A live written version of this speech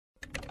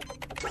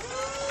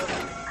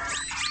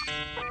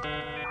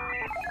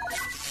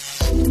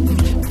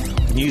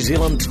New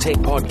Zealand Tech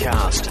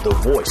Podcast, the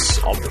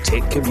voice of the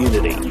tech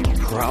community.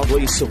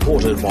 Proudly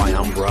supported by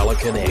Umbrella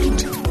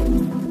Connect.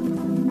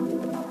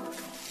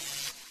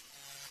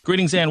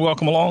 Greetings and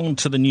welcome along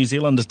to the New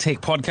Zealand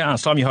Tech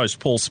Podcast. I'm your host,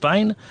 Paul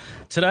Spain.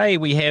 Today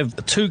we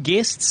have two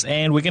guests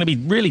and we're going to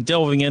be really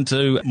delving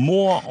into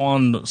more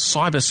on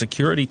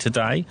cybersecurity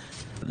today.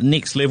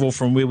 Next level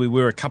from where we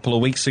were a couple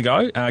of weeks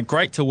ago.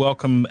 Great to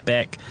welcome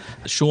back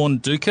Sean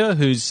Duker,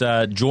 who's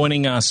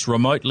joining us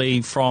remotely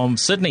from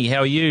Sydney. How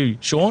are you,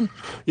 Sean?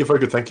 Yeah, very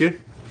good, thank you.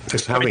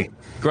 Thanks for having me.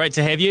 Great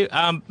to have you.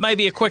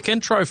 Maybe a quick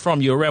intro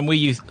from you around where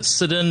you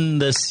sit in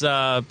this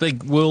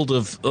big world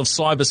of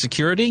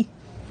cybersecurity.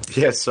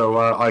 Yeah, so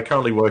I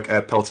currently work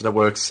at Palo Alto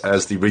Networks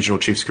as the Regional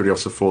Chief Security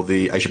Officer for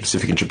the Asia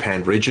Pacific and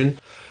Japan region.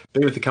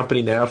 Been with the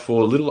company now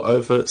for a little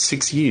over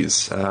 6 years.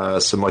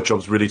 So my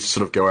job's really to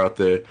sort of go out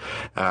there,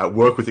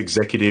 work with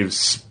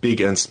executives,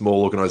 big and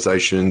small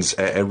organizations,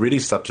 and really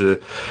start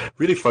to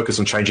really focus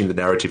on changing the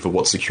narrative of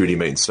what security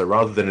means. So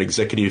rather than an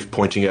executive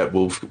pointing out,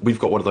 well, we've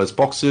got one of those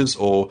boxes,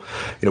 or,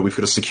 we've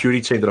got a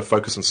security team that are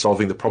focused on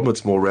solving the problem,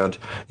 it's more around,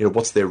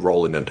 what's their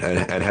role in it,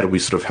 and how do we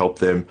sort of help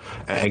them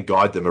and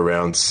guide them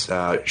around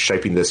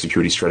shaping their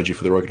security strategy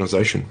for their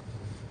organization.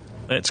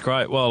 That's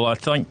great. Well, I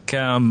think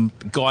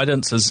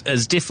guidance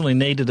is definitely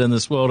needed in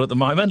this world at the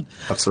moment.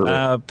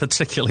 Absolutely.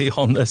 Particularly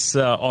on this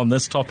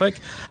topic.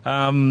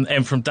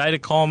 And from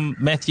Datacom,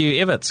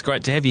 Matthew Everts.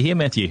 Great to have you here,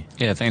 Matthew.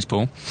 Yeah, thanks,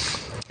 Paul.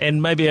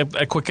 And maybe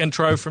a quick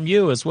intro from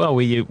you as well,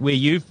 where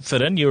you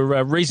fit in.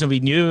 You're reasonably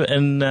new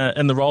in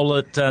the role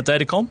at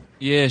Datacom.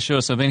 Yeah, sure.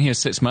 So I've been here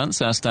 6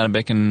 months. I started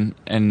back in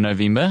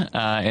November,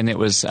 and it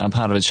was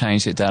part of a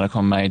change that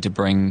Datacom made to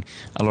bring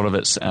a lot of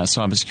its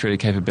cybersecurity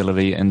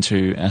capability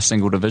into a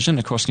single division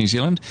across New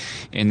Zealand.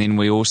 And then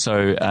we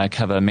also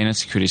cover managed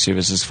security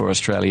services for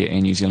Australia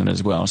and New Zealand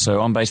as well.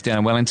 So I'm based down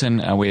in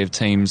Wellington. We have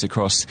teams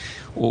across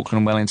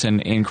Auckland,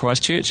 Wellington and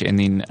Christchurch, and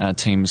then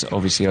teams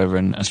obviously over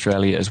in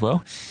Australia as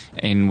well.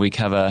 And we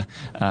cover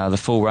the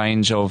full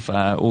range of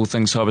all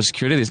things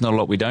cybersecurity. There's not a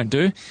lot we don't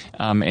do.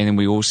 And then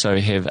we also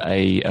have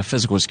a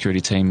physical security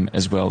team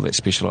as well that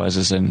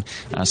specialises in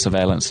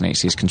surveillance and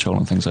access control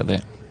and things like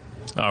that.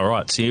 All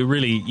right, so you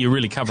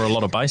really cover a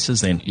lot of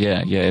bases then.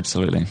 Yeah,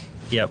 absolutely.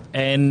 Yep.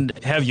 And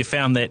how have you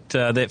found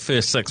that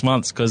first 6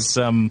 months? Because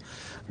I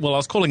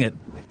was calling it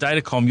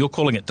Datacom. You're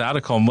calling it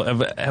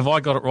Datacom. Have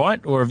I got it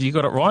right, or have you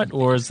got it right,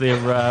 or is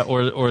there,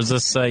 or is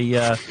this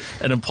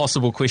an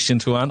impossible question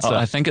to answer?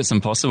 I think it's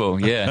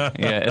impossible. Yeah.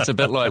 It's a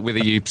bit like whether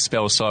you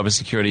spell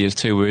cybersecurity as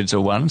two words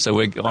or one. So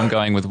I'm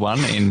going with one,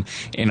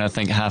 and I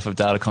think half of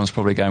Datacom's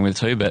probably going with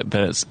two, but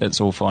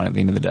it's all fine at the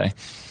end of the day.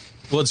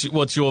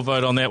 What's your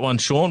vote on that one,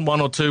 Sean?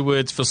 One or two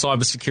words for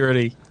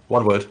cybersecurity?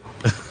 One word.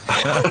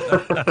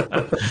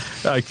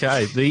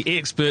 Okay, the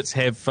experts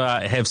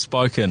have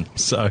spoken,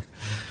 so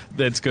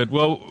that's good.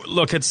 Well,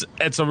 look,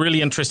 it's a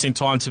really interesting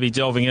time to be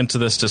delving into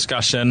this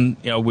discussion.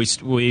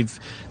 We've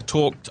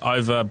talked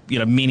over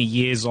many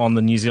years on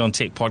the New Zealand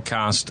Tech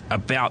Podcast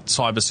about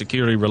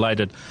cybersecurity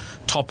related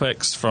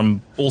topics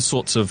from all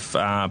sorts of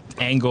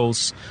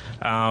angles,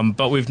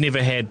 but we've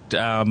never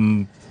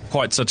had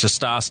quite such a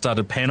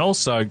star-studded panel,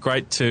 so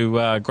great to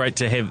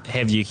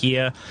have you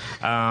here,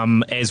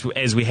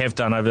 as we have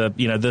done over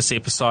this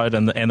episode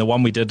and the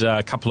one we did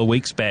a couple of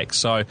weeks back.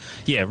 So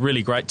yeah,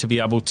 really great to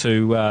be able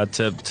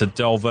to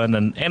delve in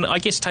and I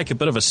guess take a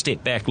bit of a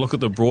step back, look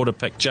at the broader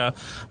picture,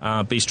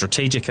 be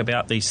strategic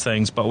about these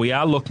things. But we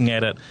are looking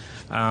at it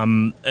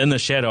in the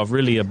shadow of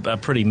really a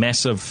pretty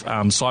massive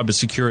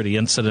cybersecurity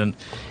incident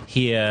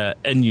here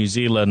in New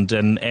Zealand,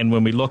 and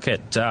when we look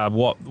at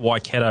what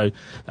Waikato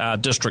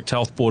District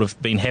Health Board have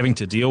been having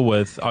to deal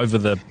with over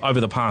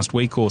the past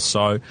week or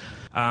so,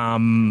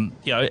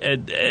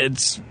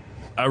 it's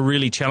a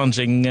really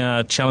challenging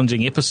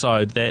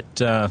episode that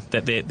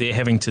they're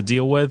having to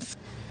deal with.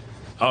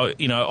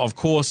 Of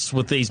course,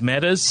 with these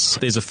matters,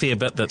 there's a fair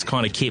bit that's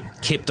kind of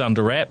kept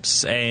under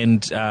wraps,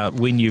 and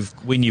when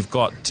you've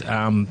got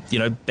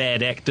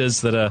bad actors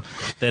that are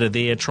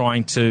there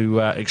trying to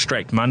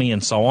extract money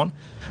and so on,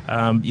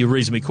 you're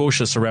reasonably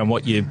cautious around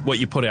what you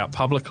put out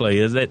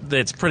publicly.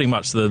 That's pretty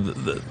much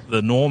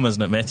the norm,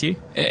 isn't it, Matthew?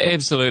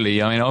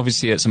 Absolutely. I mean,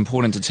 obviously, it's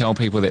important to tell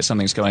people that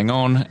something's going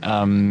on,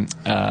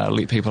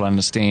 let people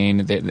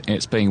understand that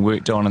it's being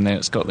worked on and that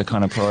it's got the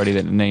kind of priority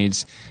that it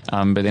needs.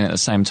 But then at the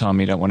same time,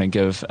 you don't want to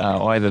give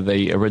either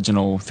the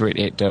original threat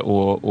actor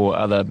or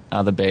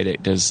other bad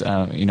actors,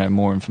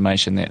 more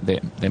information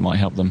that might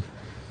help them.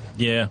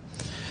 Yeah.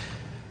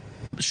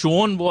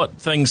 Sean, what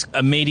things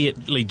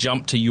immediately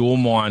jump to your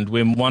mind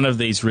when one of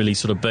these really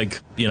sort of big,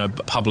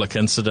 public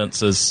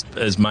incidents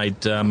is made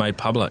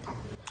public?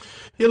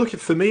 Yeah, look,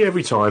 for me,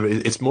 every time,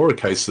 it's more a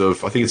case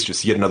of, I think it's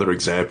just yet another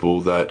example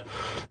that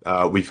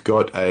we've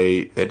got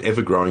an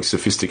ever-growing,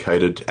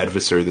 sophisticated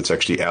adversary that's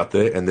actually out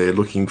there, and they're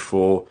looking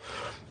for,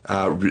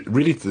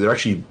 they're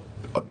actually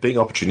being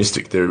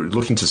opportunistic. They're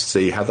looking to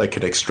see how they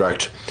can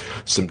extract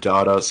some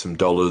data, some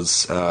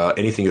dollars,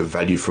 anything of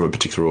value from a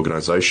particular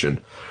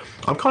organisation.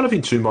 I'm kind of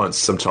in two minds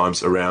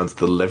sometimes around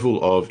the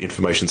level of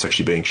information that's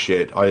actually being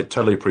shared. I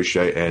totally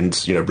appreciate and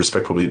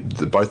respect probably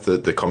both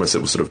the comments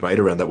that were sort of made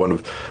around that one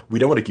of we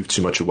don't want to give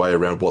too much away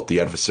around what the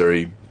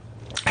adversary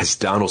has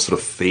done or sort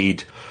of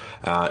feed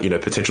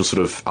potential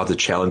sort of other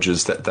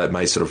challenges that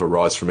may sort of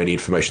arise from any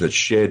information that's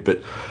shared.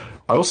 But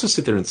I also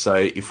sit there and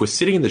say, if we're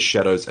sitting in the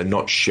shadows and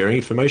not sharing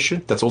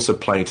information, that's also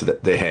playing to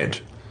their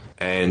hand.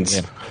 And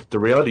the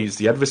reality is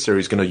the adversary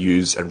is going to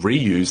use and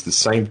reuse the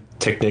same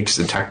techniques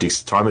and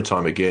tactics time and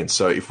time again.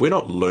 So if we're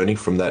not learning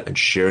from that and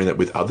sharing that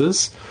with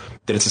others,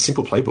 then it's a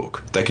simple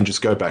playbook. They can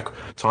just go back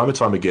time and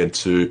time again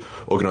to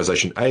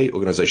Organisation A,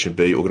 Organisation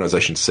B,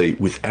 Organisation C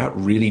without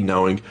really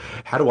knowing,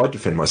 how do I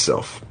defend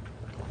myself?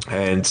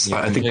 And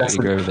I think that's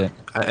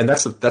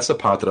that's the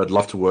part that I'd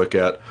love to work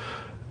out.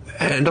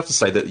 And not to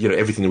say that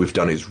everything that we've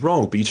done is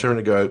wrong, but you turn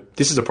and go,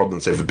 this is a problem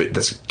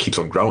that keeps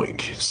on growing.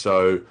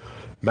 So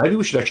maybe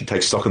we should actually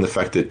take stock in the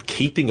fact that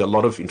keeping a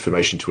lot of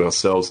information to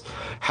ourselves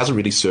hasn't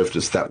really served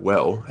us that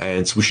well,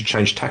 and we should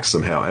change tack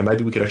somehow. And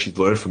maybe we could actually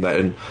learn from that,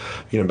 and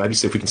maybe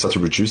see if we can start to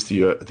reduce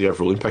the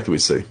overall impact that we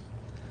see.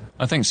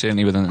 I think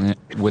certainly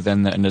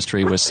within the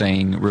industry we're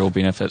seeing real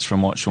benefits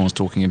from what Sean's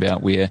talking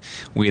about, where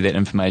that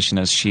information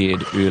is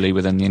shared early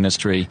within the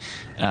industry,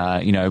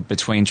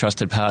 between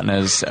trusted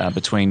partners,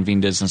 between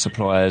vendors and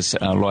suppliers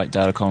like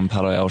Datacom,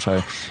 Palo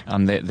Alto.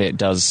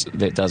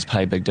 That does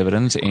pay big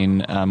dividends,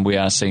 and we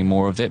are seeing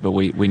more of that, but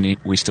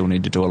we still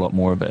need to do a lot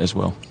more of it as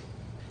well.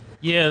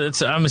 Yeah,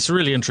 it's a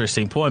really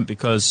interesting point,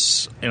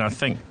 because I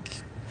think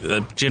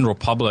the general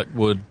public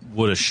would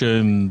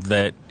assume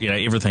that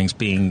everything's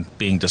being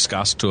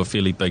discussed to a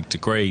fairly big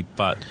degree,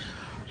 but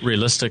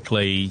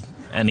realistically,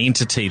 an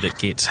entity that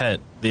gets hit,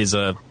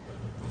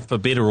 for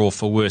better or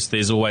for worse,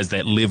 there's always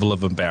that level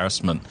of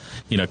embarrassment.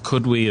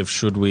 Could we have,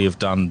 should we have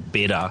done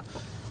better?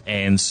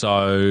 And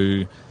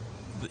so,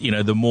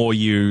 the more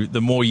you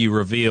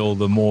reveal,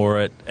 the more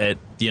it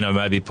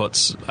maybe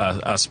puts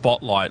a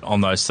spotlight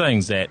on those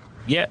things that,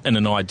 in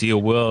an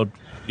ideal world,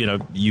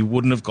 you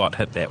wouldn't have got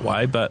hit that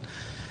way, but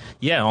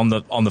on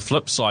the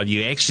flip side,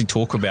 you actually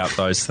talk about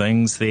those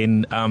things,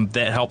 then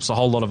that helps a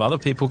whole lot of other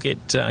people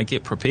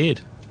get prepared.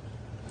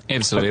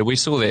 Absolutely. We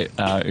saw that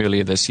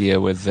earlier this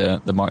year with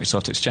the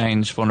Microsoft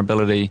Exchange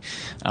vulnerability.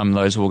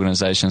 Those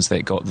organisations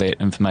that got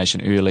that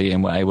information early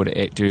and were able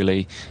to act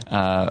early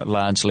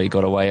largely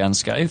got away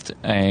unscathed,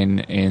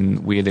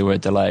 and where there were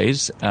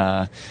delays,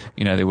 there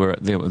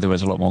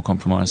was a lot more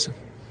compromise.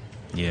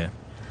 Yeah.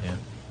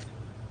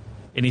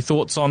 Any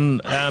thoughts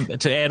on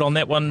to add on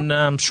that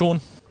one, Sean?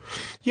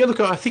 Yeah,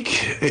 look, I think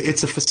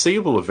it's a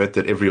foreseeable event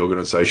that every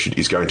organisation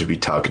is going to be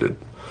targeted.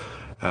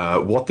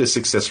 What their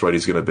success rate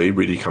is going to be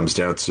really comes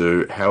down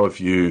to how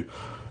have you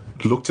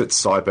looked at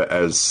cyber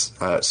as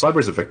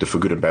a vector for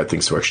good and bad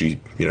things to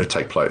actually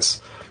take place.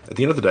 At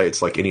the end of the day,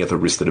 it's like any other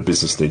risk that a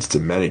business needs to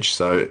manage.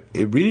 So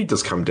it really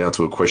does come down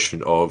to a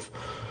question of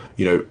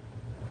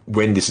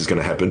when this is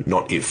going to happen,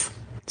 not if.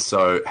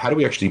 So how do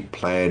we actually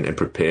plan and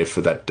prepare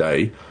for that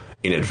day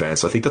in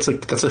advance? I think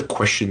that's a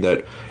question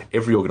that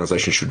every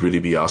organisation should really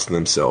be asking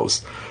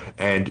themselves.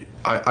 And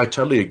I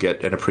totally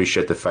get and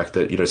appreciate the fact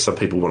that some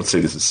people want to see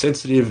this as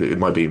sensitive. It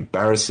might be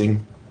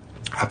embarrassing,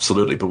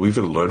 absolutely, but we've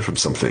got to learn from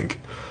something.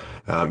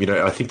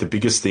 I think the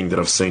biggest thing that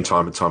I've seen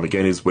time and time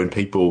again is when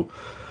people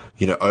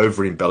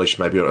over embellish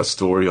maybe on a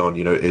story on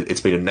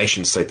it's been a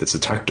nation state that's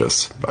attacked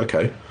us.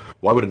 Okay,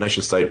 why would a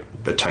nation state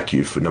attack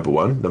you, for number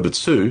one? Number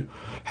two,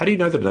 how do you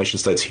know that a nation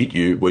state's hit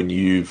you when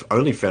you've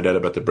only found out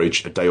about the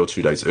breach a day or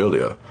 2 days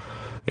earlier?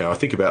 I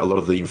think about a lot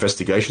of the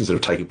investigations that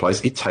have taken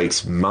place. It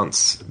takes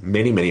months,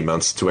 many, many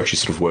months, to actually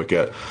sort of work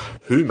out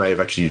who may have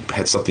actually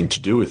had something to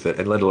do with it,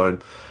 and let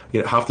alone,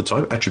 half the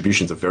time,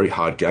 attribution's a very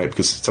hard game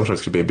because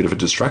sometimes it can be a bit of a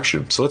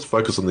distraction. So let's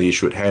focus on the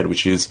issue at hand,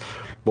 which is,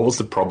 what was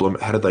the problem?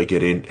 How did they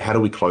get in? How do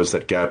we close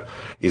that gap?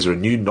 Is there a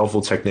new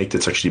novel technique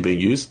that's actually being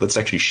used? Let's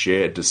actually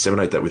share and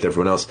disseminate that with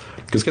everyone else.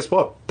 Because guess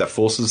what? That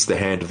forces the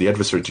hand of the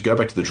adversary to go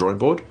back to the drawing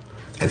board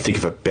and think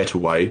of a better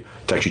way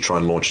to actually try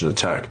and launch an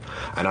attack.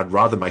 And I'd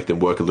rather make them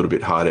work a little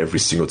bit harder every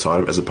single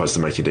time as opposed to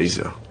making it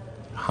easier.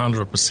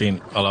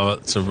 100%. I love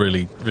it. It's a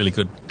really, really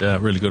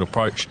good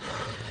approach.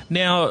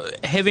 Now,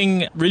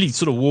 having really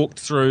sort of walked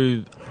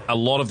through a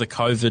lot of the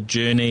COVID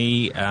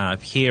journey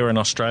here in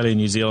Australia,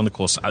 New Zealand, of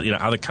course,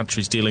 other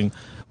countries dealing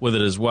with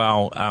it as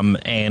well,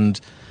 and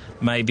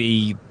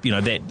maybe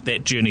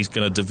that journey is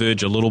going to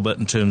diverge a little bit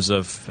in terms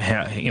of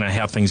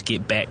how things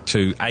get back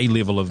to a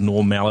level of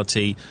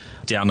normality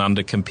down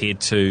under compared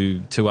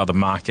to other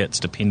markets,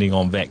 depending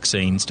on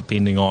vaccines,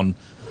 depending on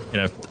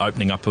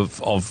opening up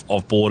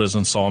of borders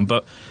and so on.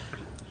 But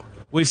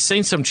we've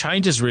seen some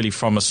changes really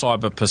from a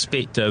cyber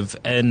perspective,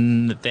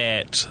 in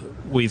that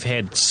we've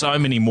had so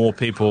many more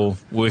people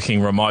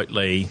working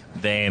remotely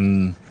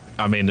than,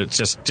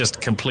 it's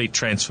just complete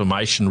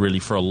transformation really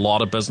for a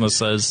lot of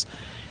businesses.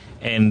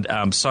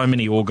 and so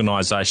many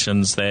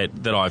organisations that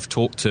I've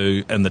talked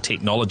to in the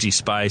technology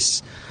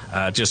space,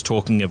 just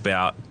talking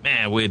about,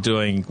 man, we're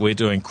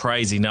doing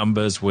crazy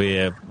numbers.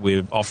 We're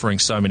offering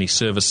so many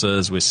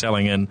services. We're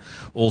selling in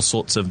all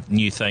sorts of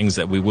new things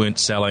that we weren't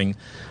selling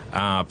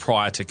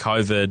prior to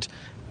COVID.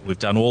 We've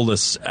done all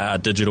this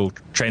digital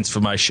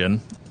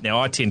transformation. Now,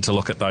 I tend to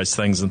look at those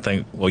things and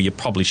think, well, you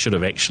probably should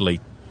have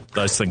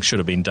those things should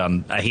have been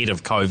done ahead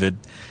of COVID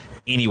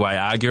anyway,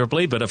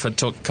 arguably. But if it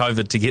took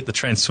COVID to get the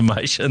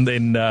transformation,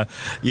 then,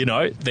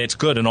 that's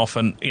good. And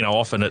often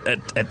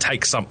it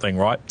takes something,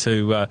 right,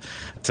 to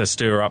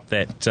stir up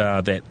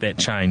that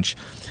change.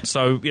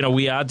 So,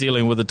 we are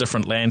dealing with a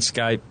different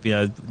landscape,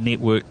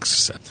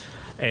 networks.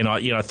 And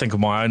I think of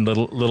my own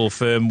little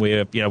firm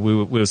where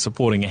we were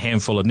supporting a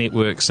handful of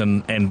networks,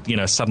 and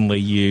suddenly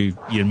you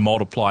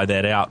multiply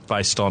that out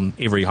based on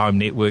every home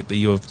network that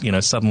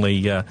you've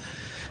suddenly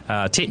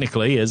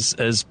technically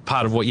is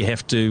part of what you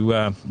have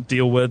to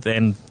deal with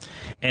and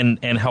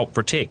help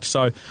protect.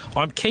 So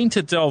I'm keen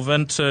to delve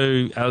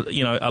into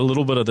a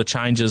little bit of the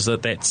changes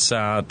that's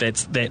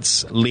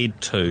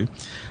led to.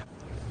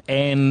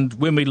 And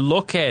when we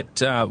look at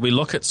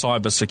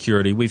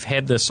cybersecurity, we've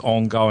had this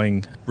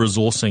ongoing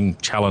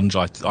resourcing challenge.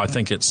 I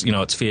think it's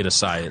fair to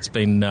say it's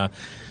been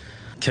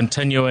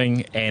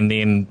continuing, and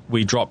then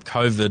we drop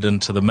COVID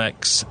into the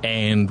mix,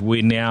 and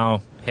we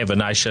now have a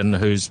nation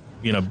whose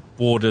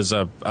borders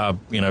are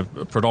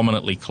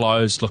predominantly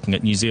closed. Looking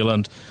at New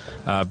Zealand,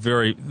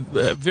 very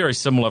very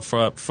similar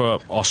for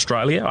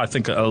Australia. I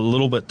think a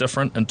little bit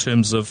different in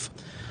terms of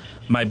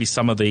maybe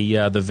some of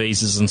the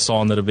visas and so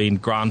on that have been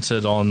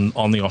granted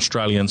on the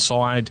Australian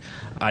side.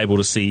 Able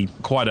to see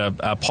quite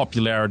a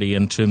popularity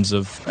in terms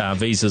of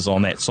visas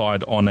on that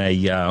side on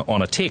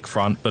a tech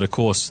front, but of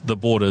course the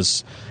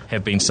borders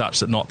have been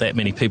such that not that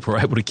many people are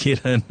able to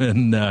get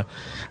in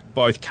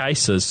both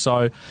cases.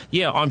 So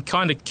yeah, I'm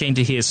kind of keen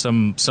to hear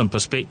some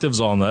perspectives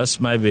on this.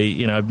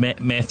 Maybe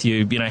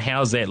Matthew,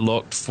 how's that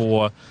looked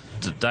for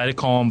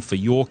Datacom, for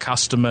your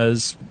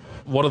customers?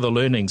 What are the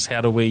learnings? How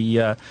do we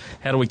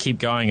keep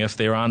going if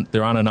there aren't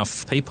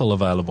enough people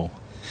available?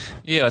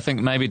 Yeah, I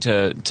think maybe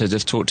to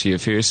just talk to your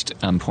first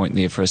point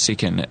there for a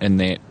second, in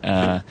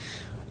that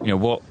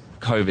what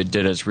COVID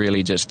did is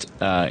really just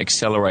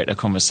accelerate a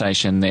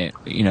conversation that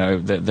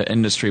the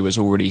industry was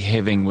already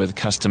having with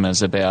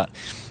customers about,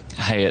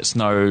 hey, it's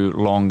no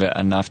longer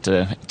enough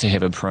to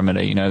have a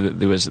perimeter.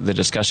 There was the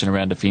discussion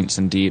around defence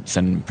and depth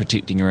and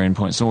protecting your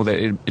endpoints and all that.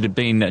 It had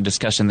been a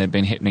discussion that had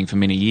been happening for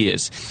many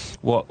years.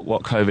 What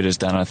COVID has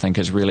done, I think,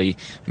 is really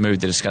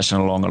moved the discussion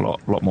along a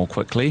lot more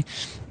quickly.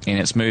 And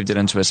it's moved it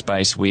into a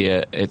space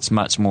where it's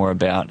much more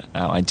about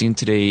our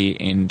identity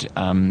and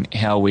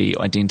how we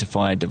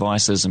identify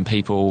devices and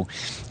people,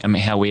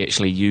 how we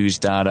actually use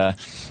data,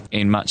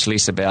 and much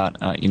less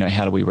about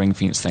how do we ring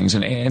fence things.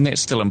 And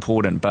that's still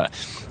important, but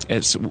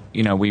it's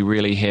we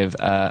really have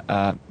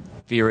a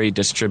very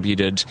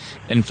distributed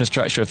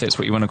infrastructure, if that's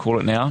what you want to call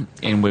it now,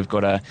 and we've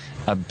got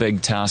a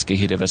big task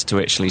ahead of us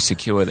to actually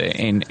secure that.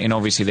 And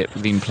obviously that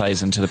then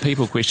plays into the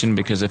people question,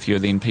 because if you're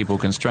then people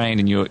constrained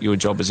and your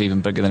job is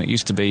even bigger than it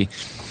used to be,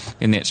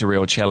 then that's a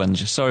real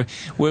challenge. So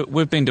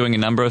we've been doing a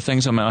number of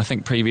things. I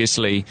think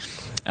previously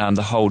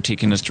the whole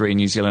tech industry in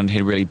New Zealand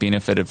had really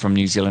benefited from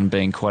New Zealand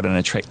being quite an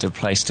attractive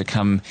place to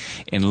come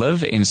and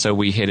live, and so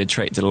we had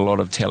attracted a lot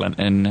of talent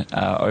in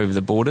over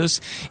the borders,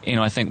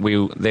 and I think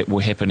that will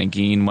happen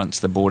again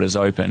once the borders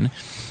open.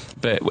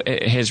 But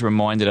it has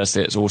reminded us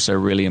that it's also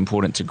really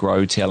important to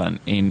grow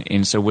talent,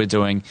 and so we're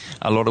doing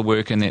a lot of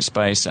work in that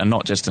space, and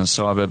not just in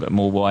cyber but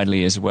more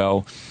widely as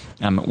well.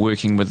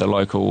 Working with the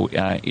local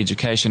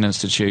education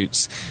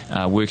institutes,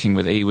 working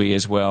with iwi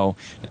as well,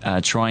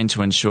 trying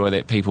to ensure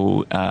that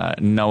people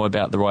know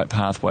about the right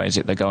pathways,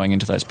 that they're going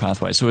into those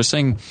pathways. So we're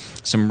seeing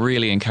some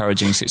really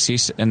encouraging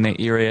success in that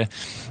area.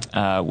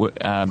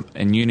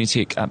 In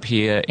Unitech up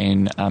here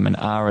and in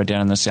ARA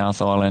down in the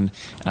South Island,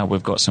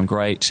 we've got some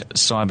great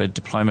cyber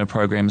diploma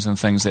programs and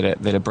things that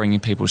are bringing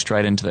people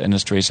straight into the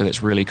industry, so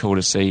that's really cool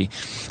to see.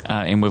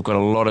 And we've got a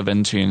lot of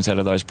interns out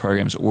of those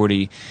programs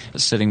already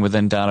sitting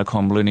within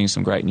Datacom learning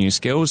some great new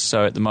skills.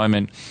 So at the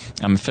moment,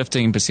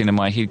 15% of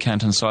my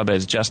headcount in cyber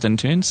is just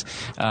interns,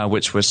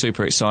 which we're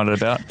super excited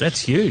about.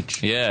 That's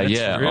huge. Yeah,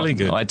 that's really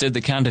good. I did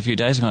the count a few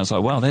days ago and I was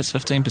like, wow, that's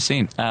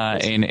 15%.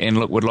 And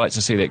look, would like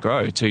to see that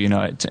grow too.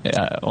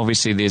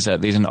 Obviously there's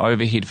an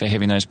overhead for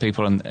having those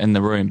people in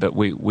the room, but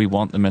we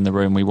want them in the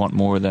room. We want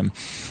more of them.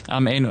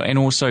 And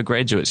also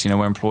graduates.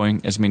 We're employing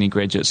as many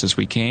graduates as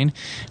we can.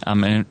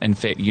 And in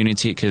fact,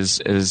 Unitech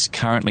is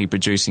currently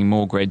producing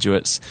more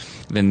graduates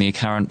than their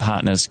current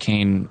partners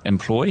can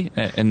employ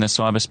in the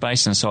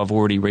cyberspace. And so I've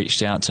already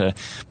reached out to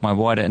my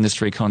wider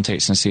industry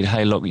contacts and said,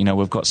 hey, look,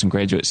 we've got some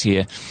graduates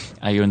here.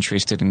 Are you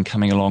interested in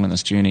coming along in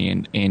this journey?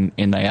 And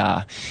they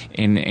are.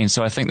 And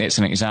so I think that's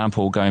an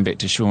example, going back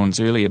to Sean's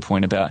earlier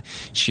point about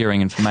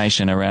sharing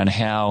information around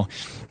how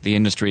the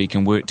industry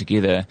can work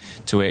together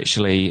to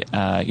actually,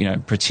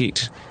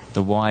 protect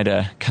the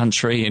wider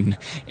country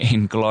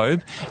and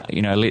globe.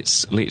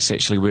 Let's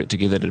actually work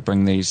together to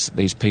bring these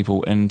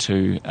people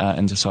into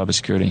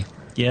cybersecurity.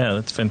 Yeah,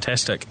 that's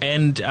fantastic.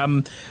 And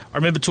I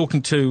remember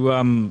talking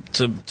to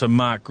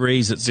Mark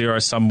Rees at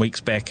Xero some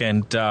weeks back,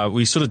 and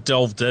we sort of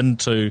delved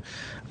into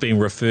being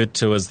referred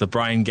to as the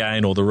brain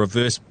gain or the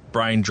reverse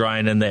brain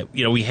drain, and that,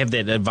 you know, we have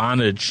that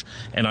advantage,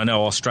 and I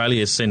know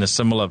Australia's seen a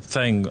similar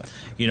thing,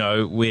 you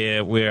know,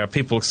 where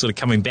people are sort of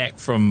coming back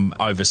from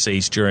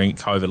overseas during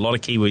COVID. A lot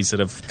of Kiwis that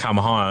have come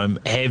home.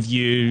 Have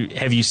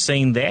you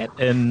seen that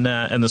in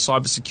the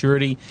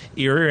cybersecurity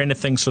area?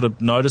 Anything sort of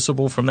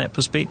noticeable from that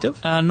perspective?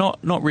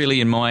 Not really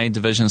in my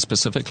division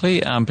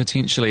specifically.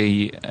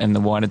 Potentially in the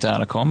wider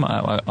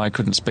Datacom, I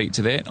couldn't speak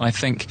to that. I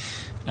think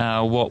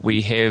what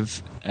we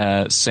have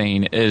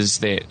seen is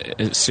that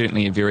it's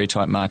certainly a very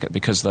tight market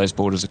because those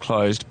borders are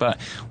closed.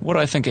 But what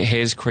I think it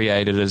has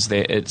created is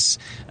that it's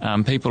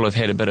people have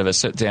had a bit of a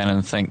sit down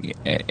and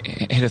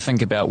had to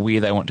think about where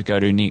they want to go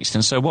to next.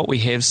 And so what we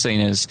have seen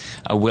is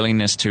a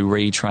willingness to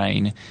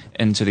retrain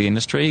into the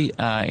industry.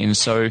 And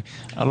so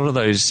a lot of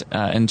those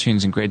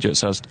interns and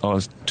graduates I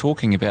was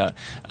talking about,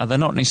 they're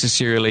not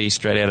necessarily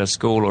straight out of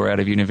school or out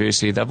of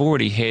university. They've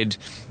already had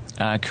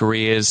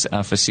careers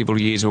for several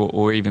years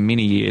or even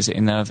many years,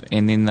 and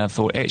then they've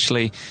thought,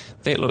 actually,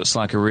 that looks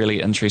like a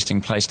really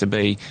interesting place to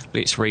be.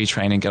 Let's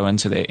retrain and go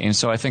into that. And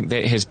so I think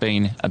that has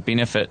been a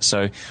benefit.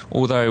 So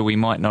although we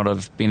might not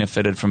have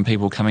benefited from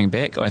people coming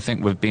back, I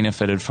think we've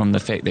benefited from the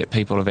fact that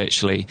people have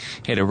actually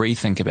had a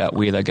rethink about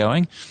where they're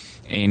going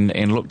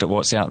and looked at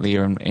what's out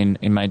there and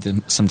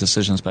made some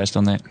decisions based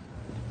on that.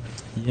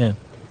 Yeah.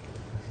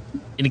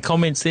 Any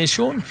comments there,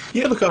 Sean?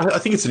 Yeah, look, I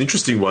think it's an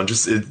interesting one,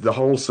 just the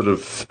whole sort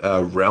of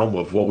realm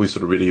of what we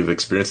sort of really have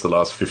experienced the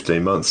last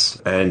 15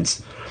 months. And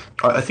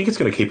I think it's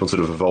going to keep on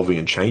sort of evolving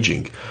and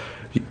changing.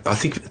 I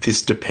think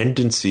this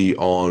dependency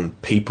on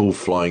people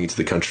flying into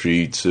the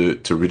country to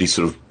really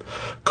sort of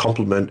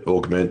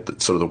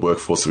augment sort of the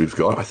workforce that we've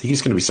got, I think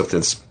it's going to be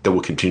something that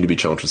will continue to be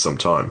challenged for some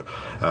time.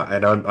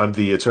 And I'm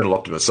the eternal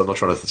optimist, so I'm not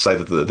trying to say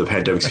that the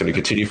pandemic's going to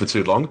continue for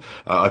too long.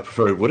 I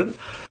prefer it wouldn't.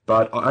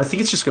 But I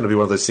think it's just going to be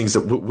one of those things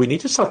that we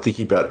need to start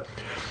thinking about,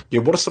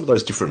 what are some of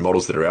those different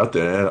models that are out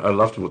there? And I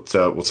loved what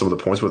some of the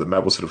points were that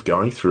Matt was sort of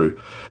going through.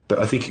 But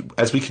I think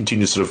as we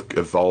continue to sort of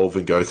evolve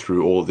and go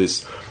through all of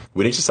this,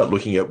 we need to start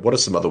looking at what are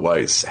some other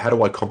ways? How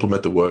do I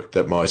complement the work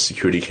that my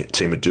security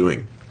team are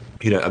doing?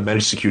 A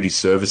managed security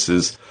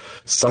services,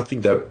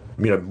 something that,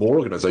 more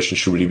organizations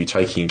should really be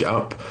taking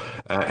up.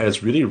 And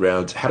it's really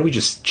around how do we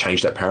just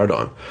change that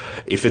paradigm?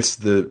 If it's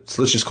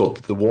so let's just call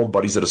it the warm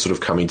bodies that are sort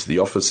of coming to the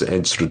office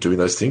and sort of doing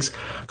those things,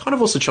 kind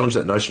of also challenge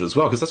that notion as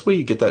well, because that's where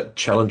you get that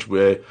challenge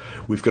where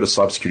we've got a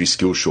cybersecurity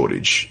skill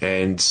shortage.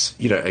 And,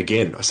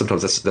 again,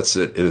 sometimes that's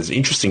an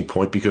interesting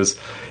point, because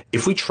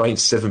if we train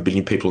 7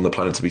 billion people on the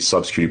planet to be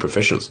cybersecurity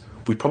professionals,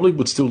 we probably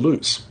would still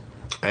lose.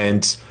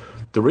 And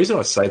the reason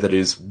I say that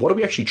is, what are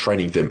we actually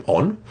training them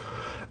on?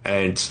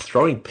 And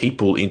throwing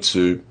people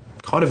into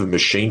kind of a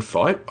machine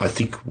fight, I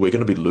think we're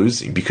going to be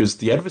losing, because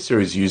the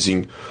adversary is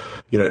using,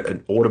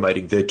 and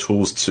automating their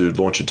tools to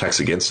launch attacks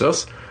against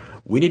us.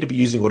 We need to be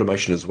using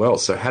automation as well.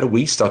 So how do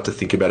we start to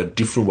think about a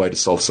different way to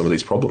solve some of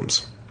these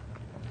problems?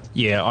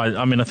 Yeah,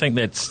 I mean, I think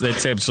that's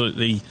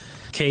absolutely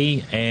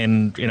key.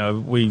 And,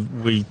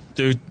 we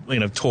do,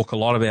 talk a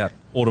lot about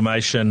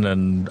automation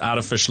and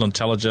artificial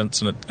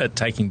intelligence and it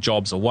taking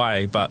jobs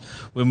away. But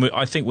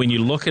I think when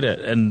you look at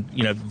it in,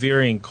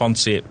 varying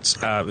concepts,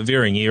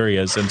 varying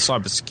areas, and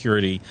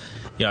cybersecurity,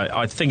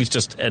 I think it's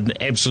just an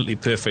absolutely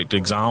perfect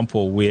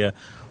example where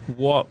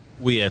what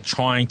we are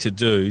trying to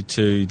do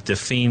to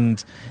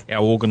defend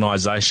our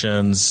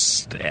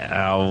organisations,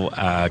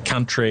 our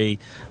country,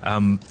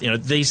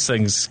 these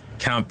things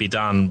can't be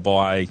done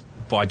by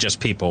just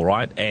people,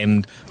 right?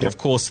 And of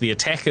course, the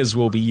attackers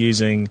will be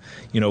using,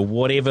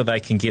 whatever they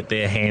can get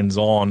their hands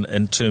on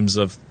in terms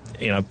of,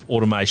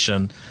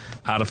 automation,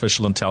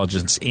 artificial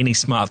intelligence, any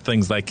smart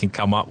things they can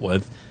come up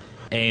with.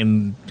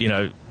 And,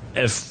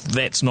 if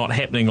that's not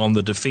happening on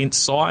the defence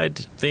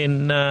side,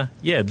 then,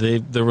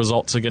 the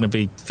results are going to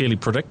be fairly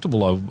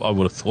predictable, I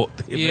would have thought.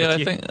 Yeah,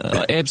 I think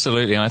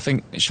absolutely. And I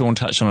think Sean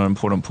touched on an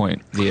important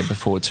point there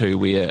before too,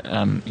 where,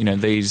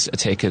 these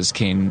attackers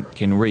can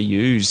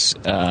reuse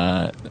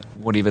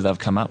whatever they've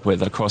come up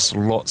with across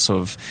lots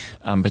of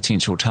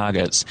potential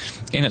targets,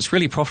 and it's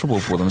really profitable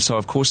for them. So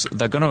of course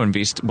they're going to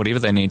invest whatever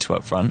they need to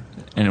up front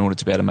in order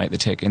to be able to make the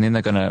attack, and then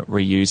they're going to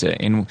reuse it.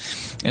 And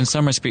in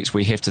some respects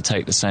we have to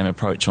take the same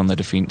approach on the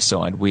defence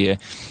side, where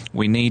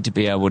we need to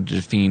be able to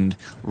defend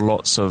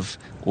lots of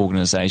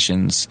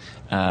organisations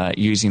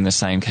using the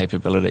same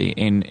capability,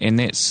 and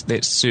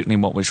that's certainly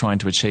what we're trying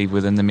to achieve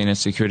within the managed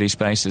security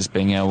space, is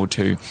being able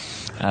to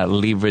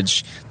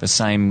leverage the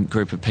same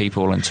group of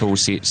people and tool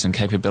sets and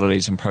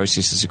capabilities and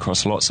processes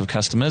across lots of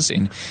customers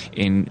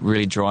and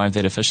really drive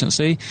that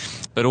efficiency.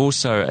 But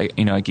also,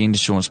 again, to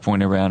Sean's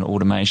point around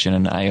automation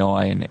and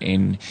AI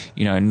and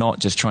not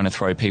just trying to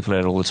throw people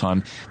at it all the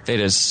time, that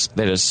is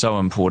so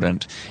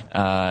important.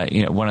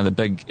 One of the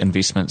big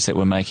investments that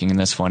we're making in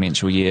this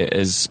financial year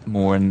is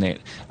more in that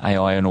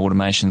AI and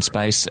automation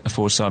space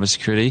for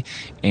cybersecurity.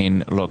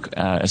 And look,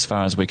 as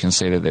far as we can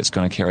see, that's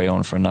going to carry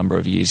on for a number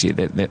of years yet.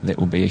 That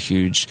will be a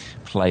huge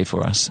play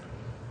for us.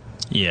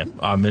 Yeah,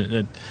 I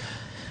mean,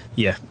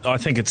 I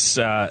think it's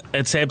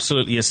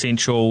absolutely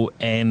essential,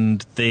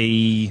 and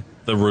the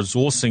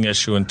resourcing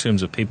issue in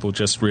terms of people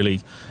just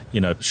really,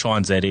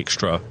 shines that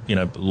extra,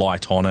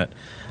 light on it,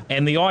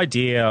 and the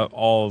idea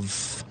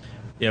of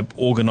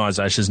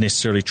organisations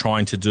necessarily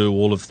trying to do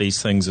all of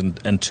these things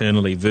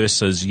internally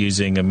versus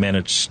using a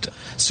managed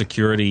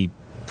security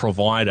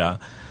provider.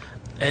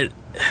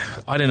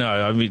 I don't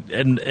know. I mean,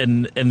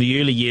 in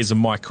the early years of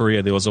my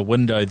career, there was a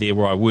window there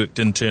where I worked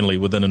internally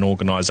within an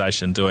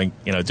organisation doing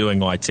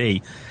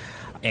IT,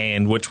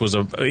 and which was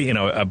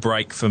a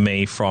break for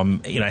me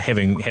from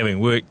having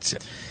worked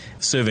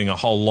serving a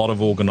whole lot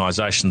of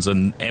organisations,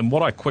 and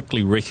what I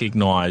quickly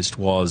recognised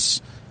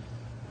was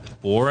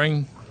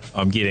boring.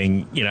 I'm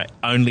getting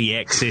only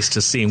access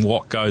to seeing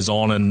what goes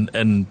on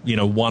in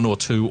one or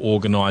two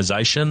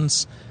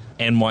organisations.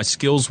 And my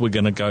skills were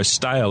going to go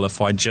stale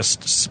if I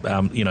just,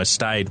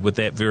 stayed with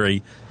that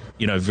very,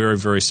 very,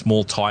 very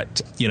small,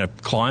 tight,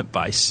 client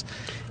base.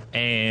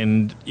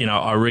 And,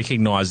 I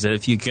recognise that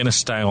if you're going to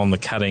stay on the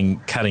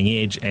cutting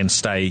edge and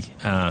stay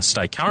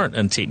current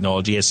in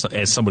technology as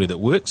somebody that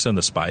works in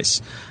the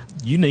space,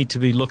 you need to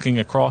be looking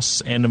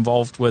across and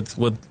involved with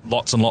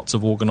lots and lots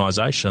of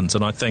organisations.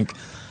 And I think,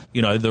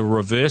 the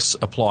reverse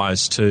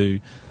applies to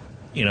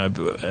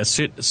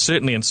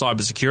certainly in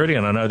cybersecurity,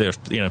 and I know there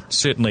are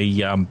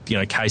certainly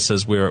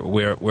cases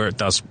where it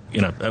does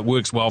it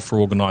works well for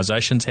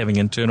organisations having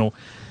internal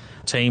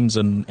teams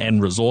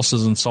and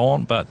resources and so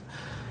on. But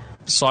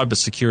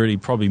cybersecurity,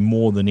 probably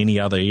more than any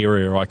other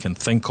area I can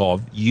think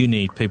of, you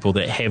need people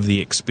that have the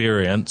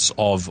experience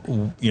of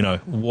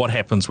what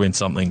happens when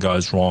something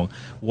goes wrong.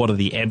 What are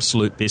the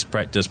absolute best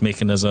practice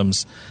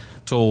mechanisms,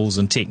 tools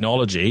and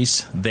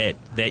technologies that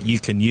you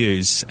can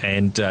use,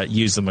 and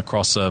use them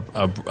across a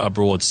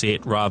broad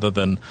set, rather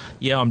than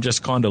I'm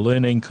just kind of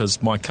learning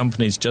because my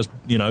company's just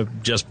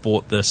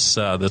bought this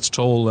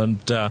tool,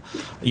 and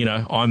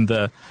I'm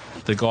the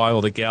guy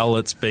or the gal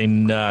that's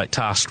been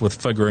tasked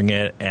with figuring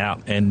it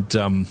out and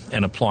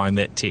applying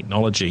that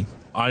technology.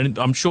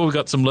 I'm sure we've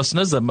got some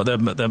listeners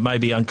that may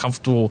be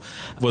uncomfortable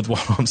with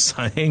what I'm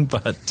saying,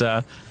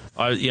 but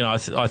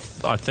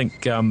I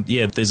think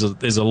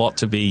there's a lot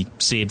to be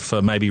said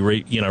for maybe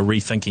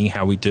rethinking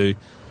how we do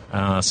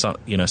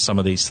some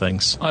of these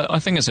things. I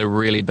think it's a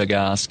really big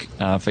ask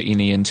for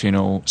any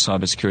internal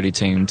cybersecurity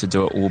team to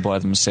do it all by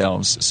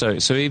themselves.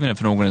 So even if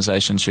an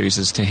organisation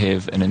chooses to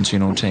have an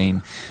internal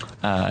team,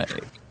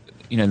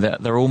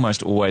 they're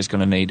almost always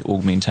going to need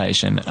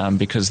augmentation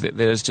because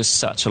there's just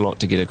such a lot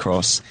to get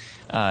across.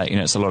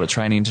 It's a lot of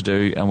training to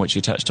do, which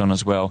you touched on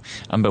as well.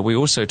 But we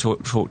also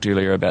talked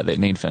earlier about that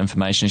need for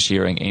information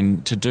sharing,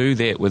 and to do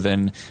that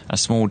within a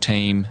small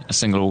team, a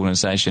single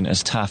organisation,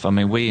 is tough. I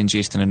mean, we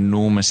ingest an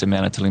enormous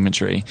amount of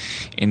telemetry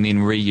and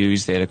then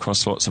reuse that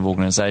across lots of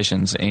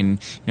organisations, and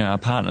our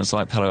partners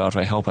like Palo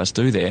Alto help us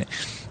do that.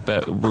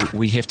 But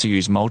we have to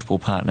use multiple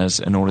partners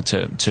in order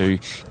to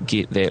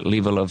get that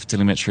level of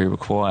telemetry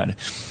required.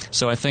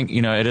 So I think,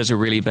 it is a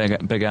really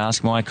big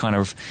ask. My kind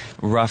of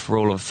rough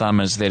rule of thumb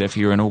is that if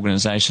you're an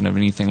organisation of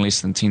anything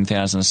less than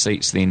 10,000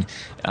 seats, then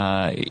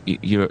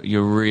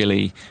you're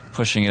really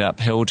pushing it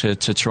uphill to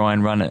try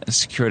and run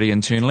security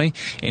internally.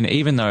 And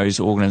even those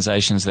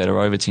organisations that are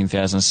over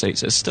 10,000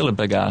 seats, it's still a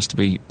big ask to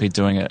be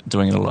doing it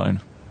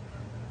alone.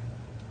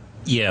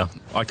 Yeah,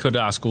 I could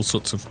ask all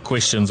sorts of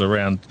questions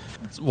around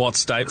what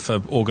state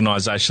for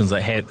organisations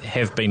that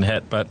have been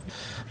hit, but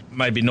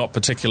maybe not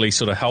particularly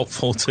sort of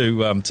helpful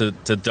to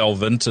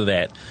delve into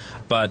that.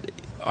 But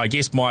I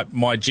guess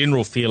my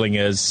general feeling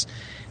is,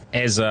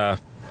 as a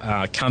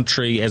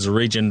country, as a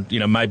region,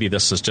 maybe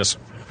this is just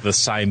the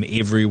same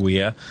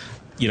everywhere.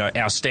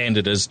 Our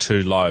standard is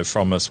too low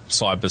from a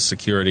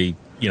cybersecurity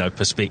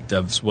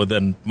perspectives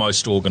within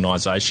most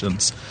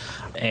organisations.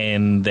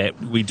 And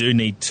that we do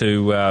need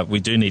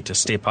to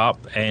step up,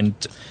 and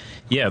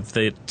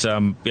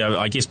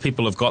I guess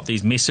people have got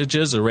these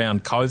messages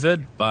around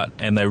COVID,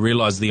 and they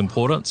realise the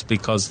importance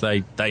because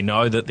they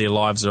know that their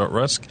lives are at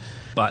risk.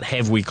 But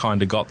have we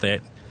kind of got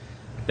that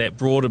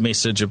broader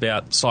message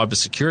about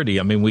cybersecurity?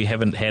 I mean, we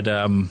haven't had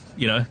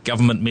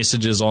government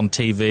messages on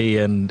TV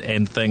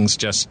and things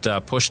just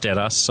pushed at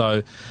us.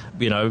 So,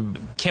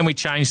 can we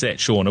change that,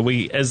 Sean?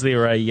 Is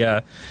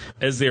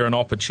there an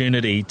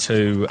opportunity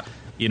to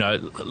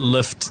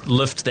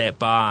lift that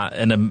bar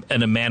in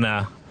a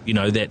manner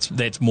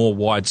that's more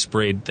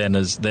widespread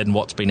than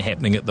what's been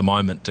happening at the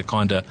moment, to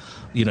kind of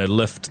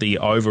lift the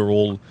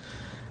overall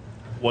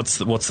what's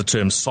the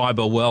term,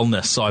 cyber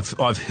wellness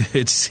I've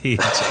heard said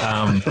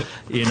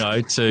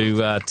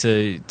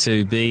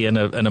to be in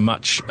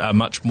a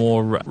much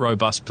more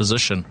robust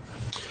position.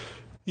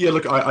 Yeah,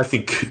 look, I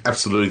think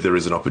absolutely there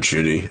is an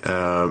opportunity,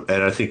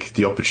 and I think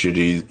the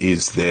opportunity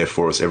is there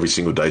for us every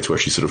single day to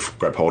actually sort of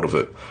grab hold of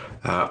it.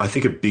 I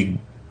think a big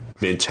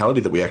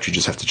mentality that we actually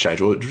just have to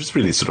change, or just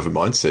really sort of a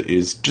mindset,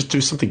 is just do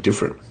something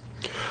different.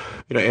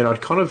 And I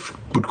kind of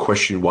would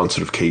question one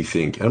sort of key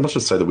thing, and I'm not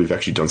just say that we've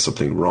actually done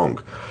something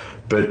wrong,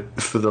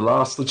 but for the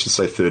last, let's just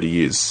say 30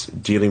 years,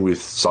 dealing with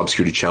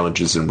cybersecurity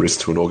challenges and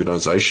risks to an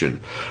organisation,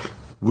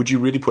 would you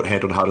really put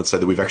hand on heart and say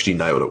that we've actually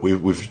nailed it?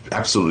 We've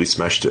absolutely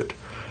smashed it.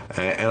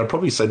 And I'd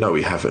probably say, no,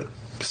 we haven't.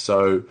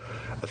 So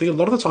I think a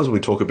lot of the times when we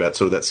talk about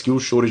sort of that skill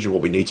shortage and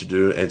what we need to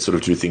do and sort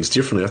of do things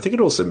differently, I think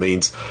it also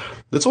means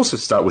let's also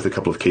start with a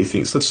couple of key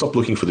things. Let's stop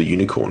looking for the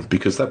unicorn,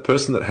 because that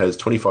person that has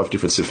 25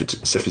 different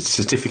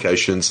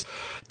certifications,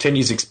 10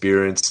 years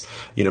experience,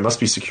 must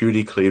be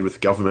security cleared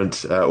with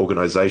government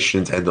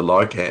organizations and the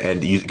like,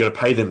 and you're going to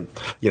pay them,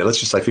 let's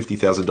just say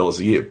 $50,000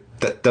 a year.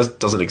 That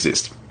doesn't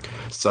exist.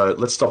 So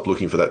let's stop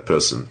looking for that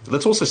person.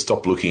 Let's also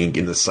stop looking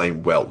in the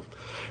same well,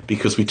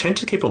 because we tend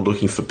to keep on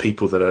looking for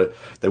people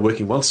they're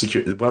working one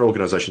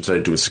organisation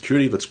today doing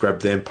security. Let's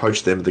grab them,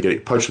 poach them. They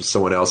get poached with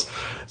someone else.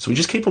 So we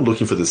just keep on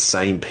looking for the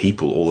same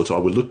people all the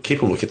time. We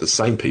keep on looking at the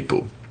same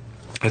people.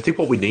 I think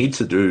what we need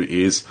to do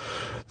is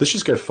let's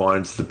just go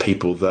find the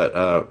people that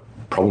are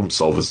problem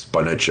solvers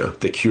by nature.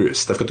 They're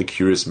curious. They've got the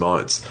curious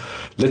minds.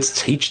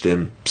 Let's teach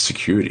them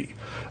security.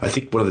 I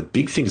think one of the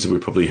big things that we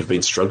probably have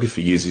been struggling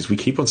for years is we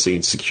keep on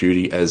seeing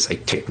security as a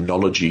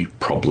technology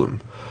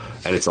problem.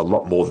 And it's a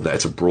lot more than that.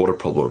 It's a broader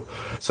problem.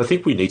 So I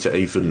think we need to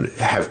even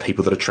have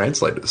people that are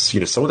translators,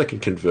 someone that can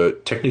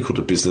convert technical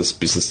to business,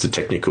 business to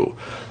technical.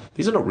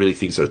 These are not really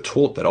things that are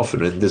taught that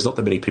often, and there's not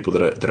that many people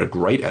that are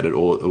great at it,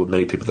 or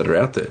many people that are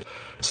out there.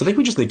 So I think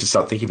we just need to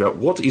start thinking about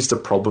what is the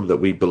problem that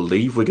we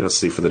believe we're going to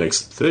see for the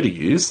next 30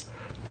 years,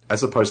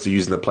 as opposed to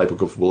using the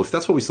playbook of, well, if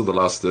that's what we saw the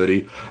last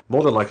 30,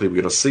 more than likely we're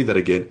going to see that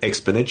again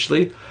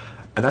exponentially.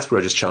 And that's where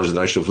I just challenge the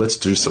notion of let's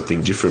do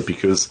something different,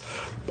 because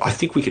I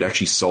think we could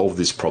actually solve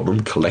this problem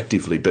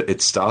collectively, but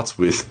it starts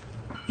with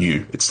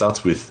you. It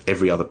starts with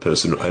every other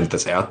person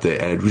that's out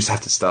there, and we just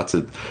have to start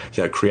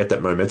to create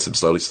that momentum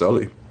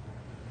slowly.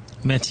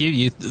 Matthew,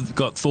 you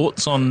got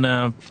thoughts on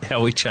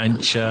how we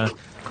change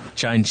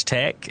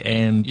tack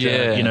and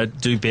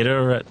do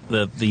better at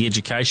the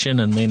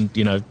education, and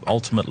then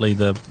ultimately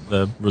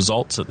the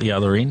results at the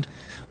other end?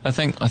 I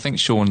think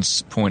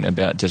Sean's point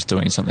about just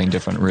doing something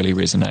different really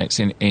resonates,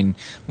 and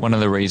one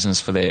of the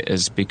reasons for that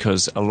is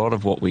because a lot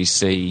of what we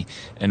see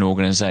in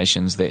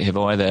organisations that have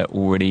either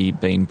already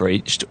been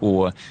breached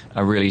or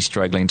are really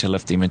struggling to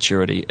lift their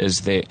maturity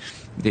is that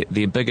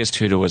their biggest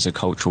hurdle is a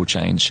cultural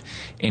change,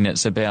 and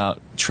it's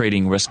about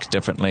treating risk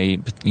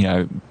differently,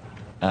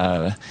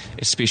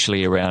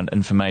 especially around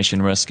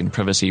information risk and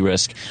privacy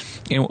risk.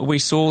 We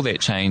saw that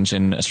change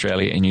in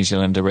Australia and New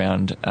Zealand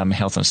around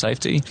health and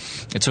safety.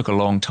 It took a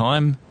long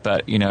time,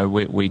 but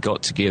we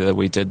got together,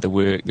 we did the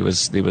work. There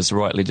was the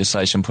right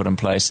legislation put in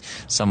place.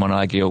 Some might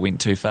argue it went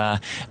too far,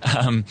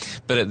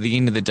 but at the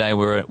end of the day,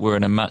 we're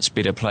in a much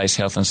better place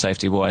health and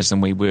safety wise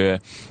than we were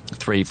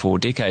 3-4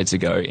 decades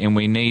ago, and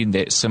we need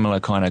that similar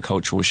kind of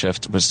cultural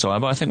shift with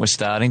cyber. I think we're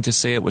starting to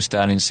see it. We're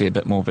starting to see a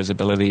bit more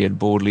visibility at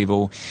board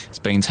level. It's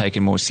being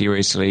taken more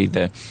seriously.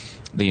 The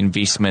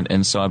investment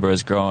in cyber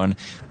has grown,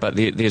 but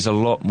there's a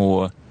lot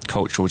more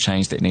cultural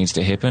change that needs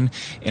to happen.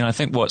 And I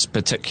think what's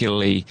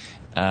particularly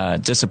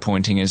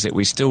disappointing is that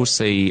we still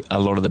see a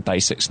lot of the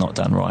basics not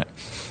done right.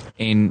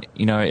 And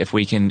if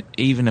we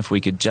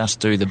could just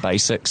do the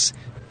basics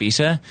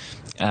better,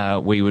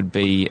 we would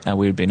be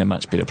in a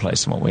much better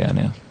place than what we are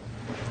now.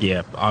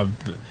 Yeah, I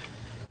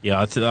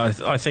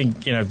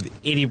think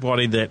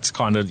anybody that's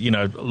kind of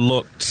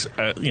looked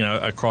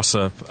across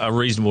a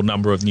reasonable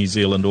number of New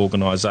Zealand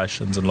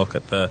organisations and look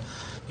at the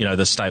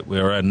state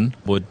we're in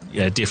would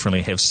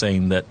definitely have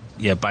seen that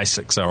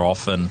basics are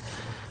often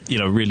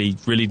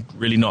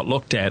really not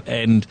looked at.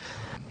 And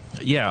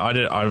I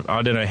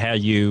don't know how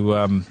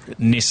you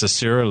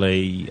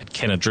necessarily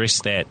can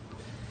address that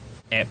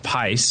at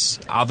pace,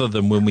 other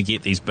than when we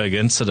get these big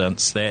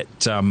incidents that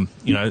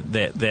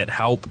that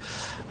help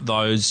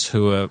those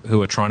who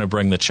are trying to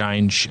bring the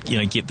change,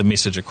 get the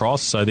message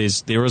across. So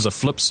there is a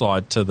flip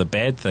side to the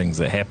bad things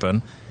that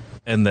happen,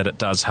 in that it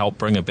does help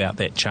bring about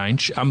that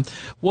change.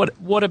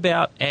 What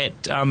about at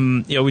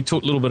we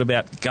talked a little bit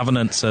about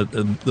governance at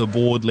the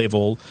board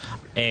level,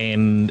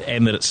 and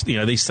that it's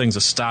these things are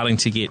starting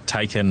to get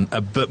taken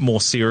a bit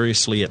more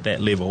seriously at that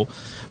level,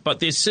 but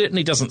there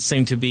certainly doesn't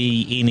seem to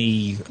be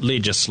any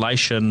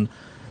legislation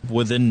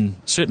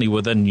certainly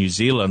within New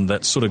Zealand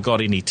that's sort of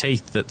got any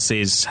teeth that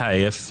says,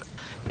 hey, if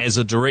as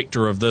a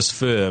director of this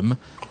firm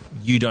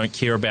you don't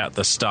care about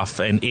this stuff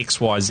and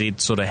XYZ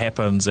sort of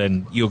happens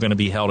and you're going to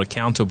be held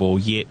accountable.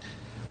 Yet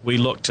we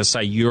look to,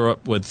 say,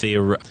 Europe with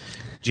their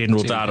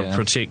general data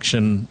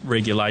protection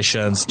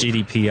regulations,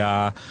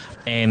 GDPR,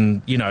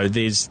 and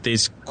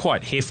there's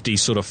quite hefty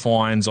sort of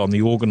fines on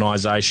the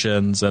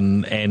organisations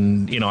and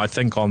I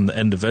think on the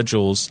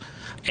individuals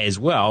as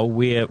well,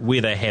 where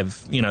they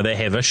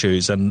have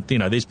issues, and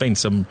there's been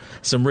some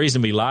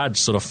reasonably large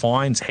sort of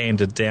fines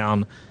handed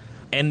down.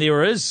 And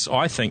there is,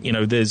 I think,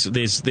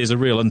 there's a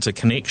real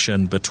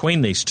interconnection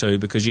between these two,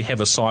 because you have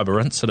a cyber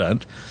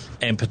incident,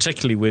 and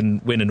particularly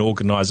when an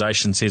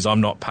organisation says,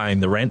 I'm not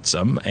paying the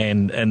ransom,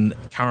 and in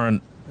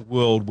current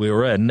world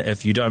we're in,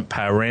 if you don't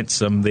pay a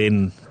ransom,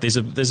 then there's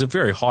a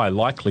very high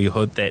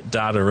likelihood that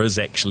data is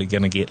actually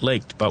going to get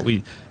leaked. But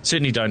we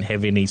certainly don't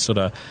have any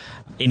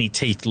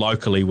teeth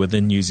locally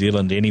within New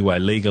Zealand anyway,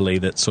 legally,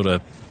 that sort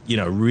of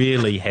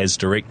really has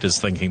directors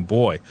thinking,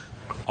 boy,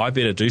 I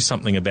better do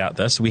something about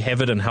this. We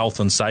have it in health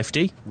and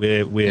safety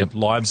where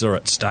lives are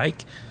at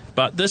stake.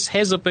 But this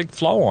has a big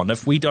flow on.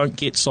 If we don't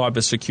get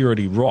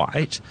cybersecurity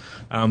right,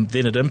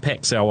 then it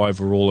impacts our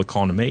overall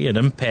economy. It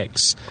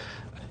impacts,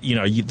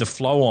 the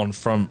flow on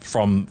from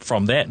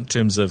that in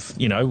terms of,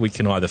 we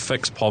can either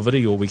fix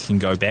poverty or we can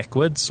go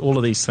backwards. All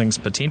of these things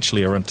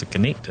potentially are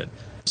interconnected.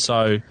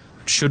 So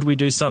should we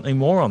do something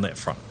more on that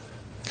front?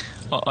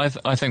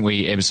 I think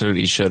we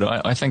absolutely should.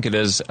 I think it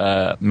is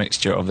a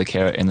mixture of the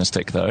carrot and the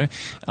stick, though.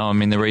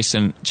 The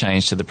recent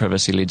change to the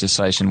privacy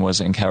legislation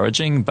was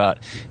encouraging, but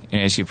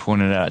as you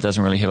pointed out, it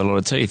doesn't really have a lot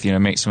of teeth.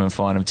 Maximum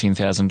fine of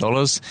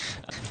 $10,000.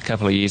 A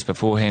couple of years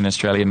beforehand,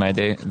 Australia made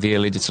their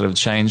legislative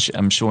change.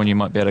 I'm sure you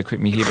might be able to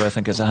correct me here, but I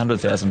think it's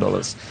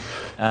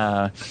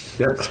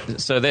 $100,000.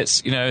 So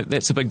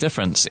that's a big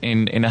difference,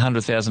 and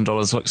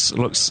 $100,000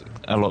 looks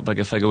a lot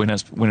bigger figure when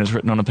it's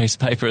written on a piece of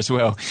paper as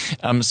well.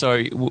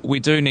 So we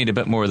do need a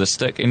bit more of the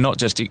stick, and not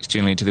just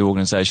externally to the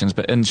organisations,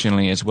 but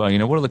internally as well.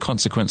 What are the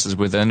consequences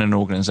within an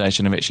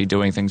organisation of actually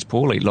doing things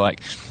poorly,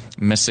 like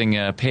missing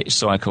a patch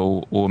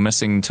cycle or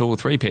missing 2 or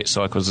 3 patch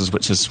cycles,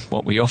 which is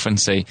what we often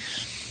see.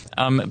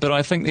 But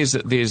I think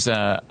there's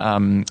a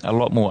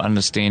lot more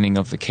understanding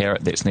of the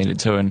carrot that's needed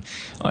too, and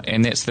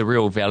that's the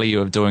real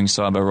value of doing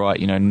cyber right.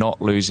 Not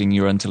losing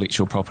your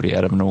intellectual property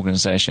out of an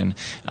organisation,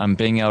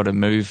 being able to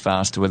move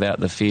faster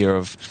without the fear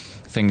of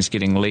things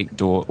getting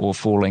leaked or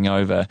falling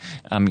over,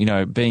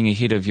 being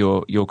ahead of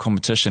your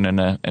competition in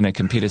a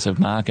competitive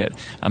market,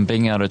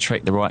 being able to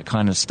attract the right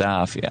kind of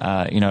staff,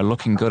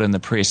 looking good in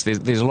the press.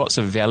 There's lots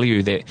of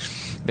value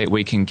that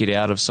we can get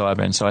out of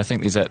cyber, and so I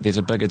think there's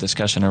a bigger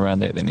discussion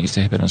around that needs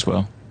to happen as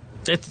well.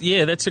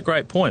 That's a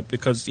great point,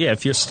 because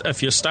if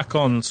you're stuck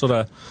on sort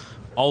of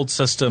old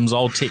systems,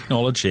 old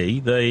technology,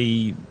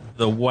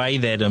 the way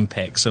that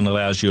impacts and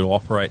allows you to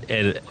operate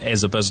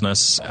as a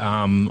business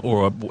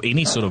or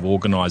any sort of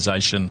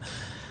organisation,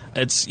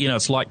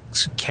 it's like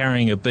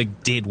carrying a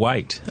big dead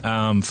weight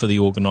for the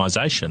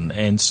organisation,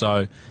 and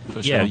so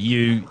sure.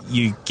 you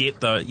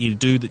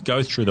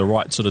go through the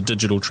right sort of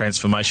digital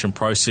transformation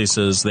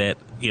processes that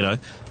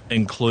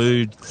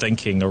include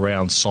thinking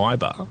around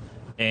cyber.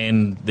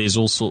 And there's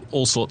also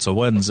all sorts of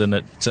wins, and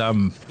it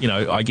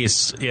I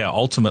guess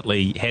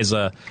ultimately has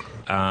a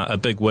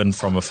big win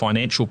from a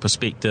financial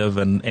perspective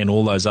and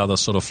all those other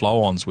sort of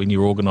flow-ons when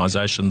your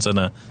organisation's in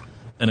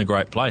a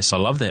great place. I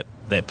love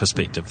that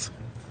perspective.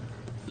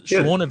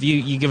 Yeah. Sean, have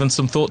you given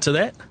some thought to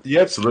that?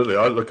 Yeah, absolutely.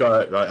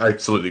 I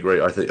absolutely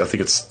agree. I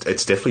think it's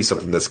definitely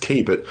something that's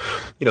key. But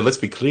let's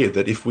be clear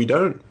that if we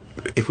don't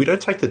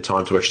take the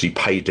time to actually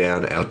pay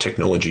down our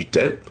technology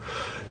debt,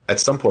 at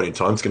some point in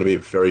time, it's going to be a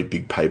very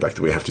big payback that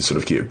we have to sort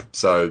of give.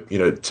 So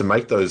to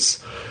make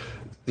those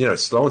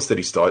slow and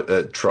steady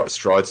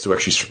strides to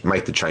actually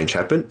make the change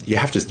happen, you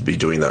have to be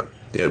doing that.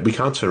 We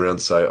can't turn around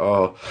and say,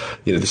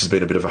 this has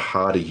been a bit of a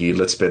harder year,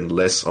 let's spend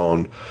less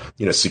on,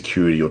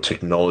 security or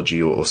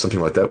technology or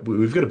something like that.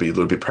 We've got to be a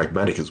little bit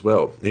pragmatic as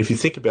well. And if you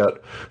think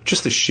about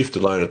just the shift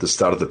alone at the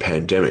start of the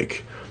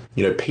pandemic,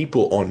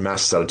 people en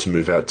masse started to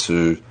move out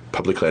to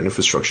public cloud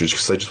infrastructures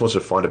because they just wanted to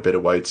find a better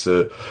way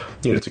to,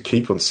 to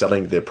keep on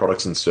selling their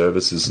products and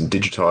services and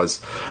digitize,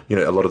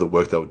 a lot of the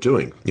work they were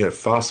doing.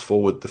 Fast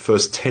forward the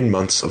first 10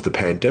 months of the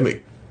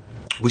pandemic,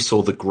 we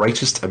saw the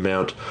greatest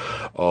amount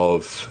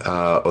of,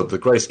 or the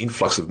greatest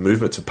influx of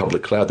movement to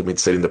public cloud that we'd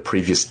seen in the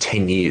previous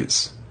 10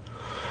 years.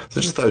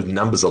 So just those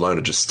numbers alone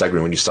are just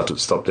staggering when you start to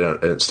stop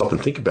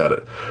and think about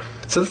it.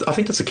 So I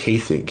think that's a key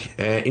thing.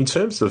 In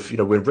terms of,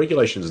 when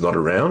regulation is not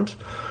around,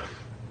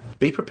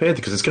 be prepared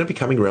because it's going to be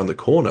coming around the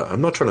corner.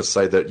 I'm not trying to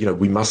say that,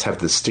 we must have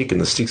the stick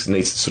and the stick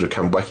needs to sort of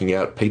come whacking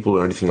out people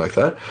or anything like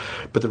that.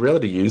 But the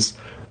reality is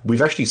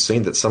we've actually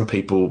seen that some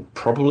people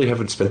probably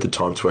haven't spent the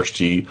time to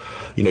actually,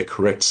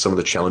 correct some of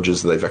the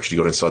challenges that they've actually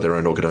got inside their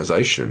own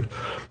organization.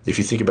 If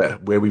you think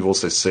about where we've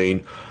also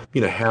seen,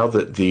 how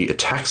the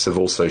attacks have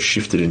also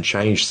shifted and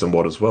changed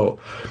somewhat as well.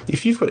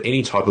 If you've got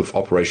any type of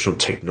operational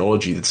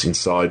technology that's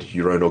inside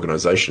your own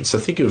organization, so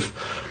think of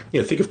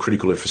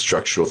critical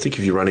infrastructure, or think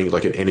of you running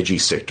like an energy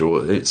sector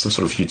or some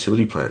sort of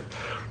utility plant.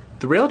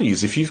 The reality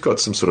is if you've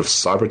got some sort of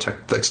cyber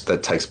attack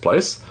that takes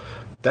place,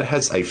 that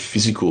has a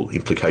physical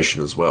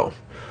implication as well.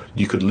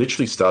 You could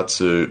literally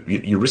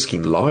you're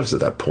risking lives at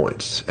that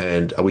point.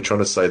 And are we trying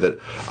to say that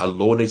a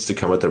law needs to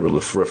come out that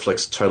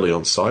reflects totally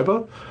on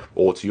cyber?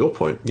 Or to your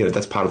point,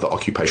 that's part of the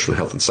occupational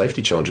health and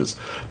safety challenges.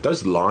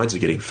 Those lines are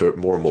getting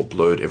more and more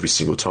blurred every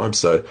single time.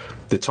 So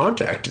the time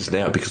to act is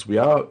now, because we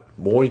are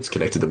more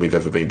interconnected than we've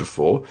ever been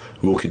before.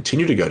 We will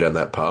continue to go down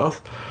that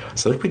path.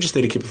 So I think we just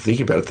need to keep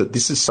thinking about it, that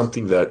this is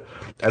something that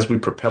as we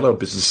propel our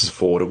businesses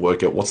forward and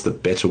work out what's the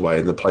better way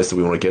and the place that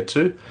we want to get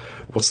to,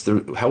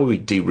 how are we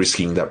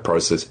de-risking that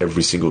process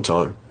every single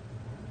time?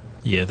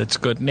 Yeah, that's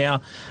good.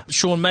 Now,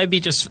 Sean, maybe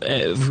just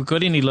if we've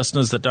got any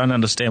listeners that don't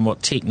understand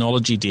what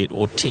technology debt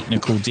or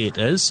technical debt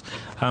is,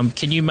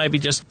 can you maybe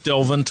just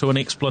delve into an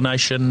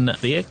explanation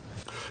there?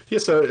 Yeah,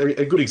 so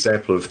a good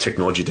example of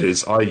technology that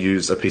is, I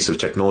use a piece of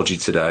technology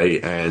today,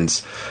 and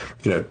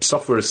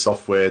software is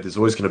software. There's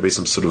always going to be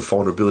some sort of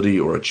vulnerability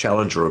or a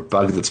challenge or a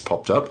bug that's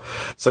popped up.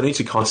 So I need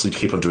to constantly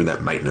keep on doing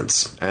that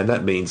maintenance, and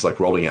that means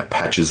like rolling out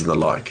patches and the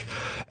like.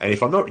 And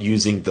if I'm not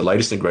using the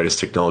latest and greatest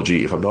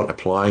technology, if I'm not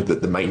applying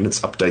the maintenance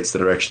updates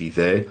that are actually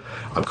there,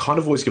 I'm kind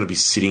of always going to be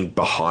sitting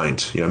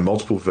behind,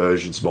 multiple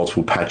versions,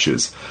 multiple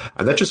patches,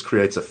 and that just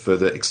creates a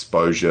further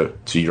exposure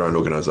to your own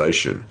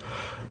organization.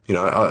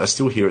 I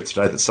still hear it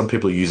today that some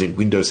people are using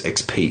Windows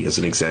XP as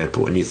an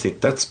example, and you think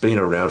that's been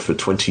around for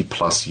 20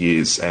 plus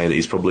years and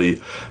is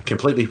probably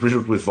completely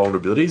riddled with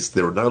vulnerabilities.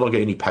 There are no longer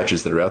any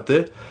patches that are out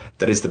there.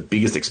 That is the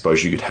biggest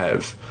exposure you could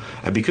have.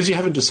 And because you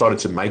haven't decided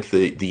to make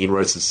the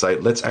inroads and say,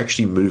 let's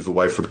actually move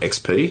away from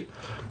XP,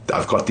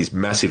 I've got this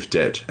massive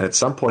debt. And at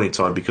some point in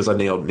time, because I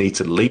now need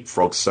to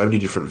leapfrog so many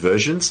different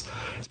versions,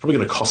 it's probably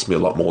going to cost me a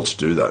lot more to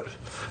do that.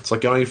 It's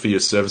like going for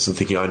your service and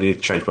thinking, I need to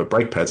change my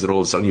brake pads, and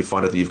all of a sudden you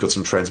find out that you've got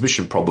some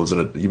transmission problems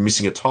and you're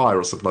missing a tyre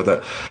or something like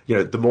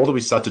that. The more that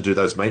we start to do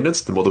those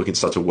maintenance, the more that we can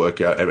start to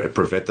work out and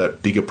prevent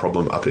that bigger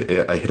problem up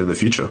ahead in the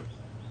future.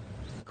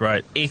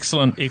 Great.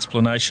 Excellent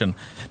explanation.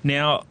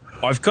 Now,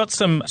 I've got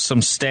some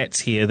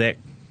stats here that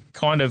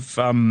kind of,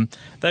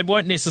 they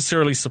won't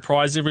necessarily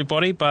surprise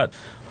everybody, but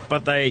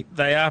they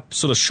are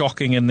sort of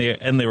shocking in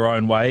their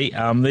own way.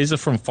 These are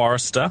from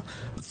Forrester.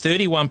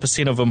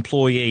 31% of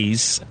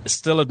employees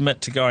still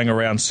admit to going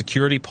around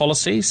security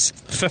policies.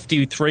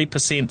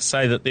 53%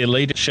 say that their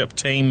leadership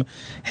team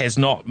has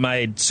not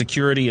made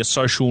security a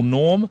social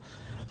norm.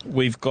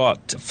 We've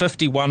got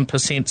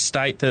 51%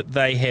 state that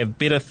they have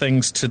better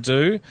things to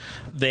do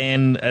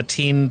than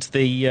attend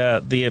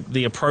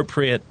the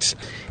appropriate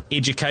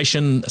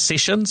education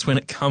sessions when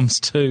it comes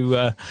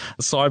to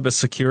cyber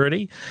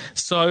security.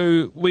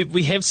 So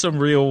we have some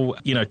real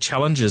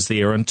challenges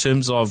there in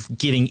terms of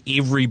getting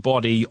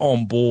everybody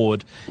on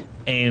board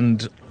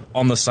and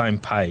on the same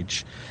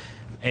page,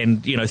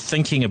 and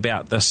thinking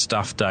about this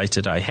stuff day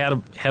to day.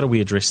 How do we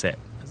address that?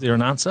 Is there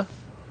an answer?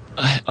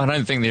 I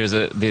don't think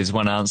there's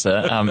one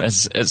answer.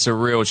 It's a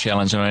real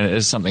challenge, and it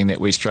is something that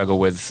we struggle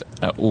with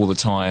all the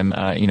time.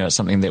 It's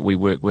something that we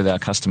work with our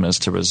customers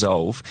to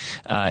resolve.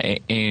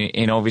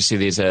 And obviously,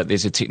 there's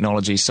a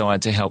technology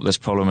side to help this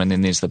problem, and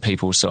then there's the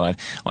people side.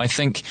 I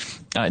think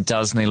it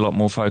does need a lot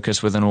more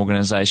focus within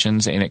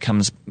organisations, and it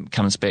comes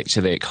back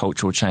to that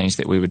cultural change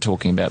that we were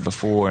talking about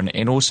before,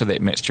 and also that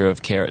mixture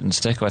of carrot and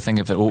stick. I think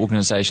if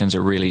organisations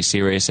are really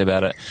serious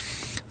about it,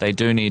 they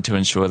do need to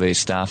ensure their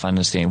staff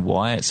understand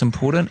why it's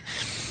important.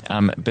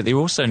 But there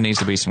also needs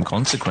to be some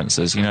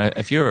consequences.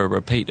 If you're a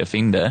repeat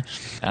offender,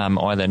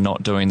 either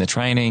not doing the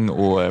training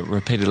or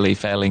repeatedly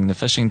failing the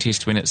phishing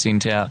test when it's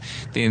sent out,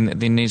 then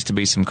there needs to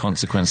be some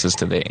consequences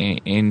to that.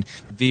 And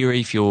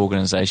very few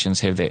organisations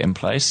have that in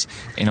place.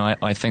 And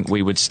I think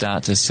we would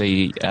start to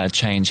see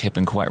change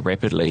happen quite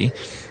rapidly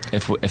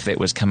if that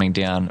was coming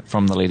down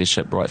from the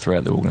leadership right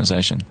throughout the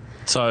organisation.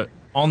 So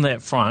on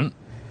that front,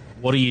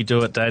 what do you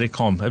do at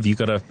Datacom? Have you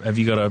got a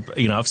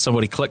if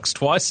somebody clicks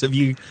twice, have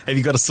you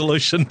got a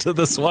solution to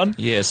this one?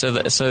 Yeah,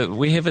 so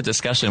we have a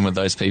discussion with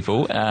those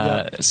people.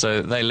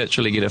 So they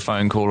literally get a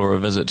phone call or a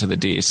visit to the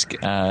desk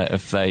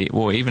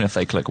even if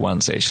they click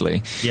once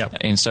actually. Yep.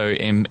 And so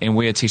and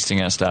we're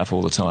testing our staff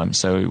all the time.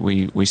 So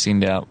we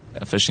send out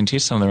a phishing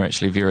test. Some of them are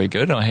actually very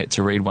good. I had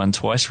to read one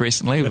twice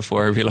recently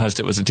before I realised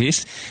it was a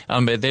test.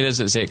 But that is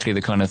exactly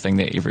the kind of thing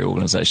that every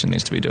organisation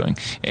needs to be doing.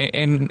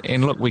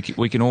 And look, we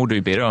can all do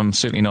better. I'm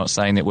certainly not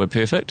saying that we're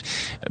perfect,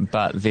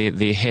 but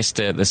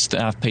the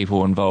staff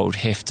people involved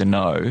have to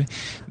know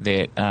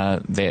that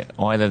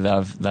either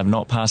they've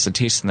not passed the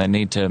test and they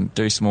need to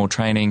do some more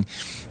training,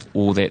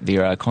 or that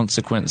there are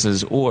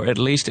consequences, or at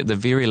the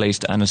very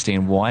least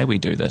understand why we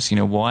do this.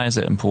 Why is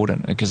it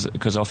important?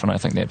 Because often I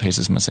think that piece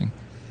is missing.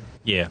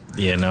 Yeah,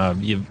 no,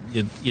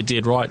 you're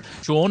dead right.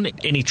 Sean,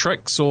 any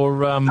tricks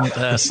or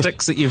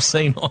sticks that you've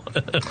seen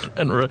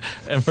in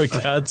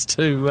regards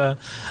to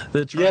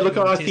the? Yeah, look,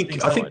 I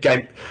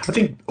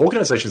think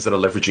organisations that are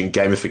leveraging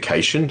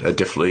gamification are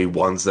definitely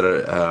ones that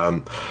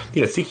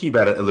are thinking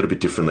about it a little bit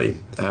differently,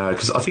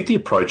 because I think the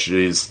approach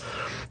is.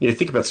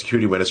 Think about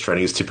security awareness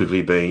training as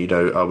typically being,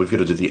 we've got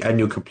to do the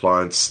annual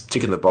compliance,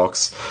 tick in the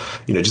box,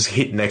 just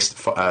hit next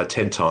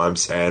 10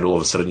 times, and all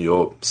of a sudden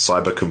you're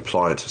cyber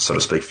compliant, so to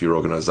speak, for your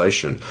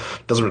organisation.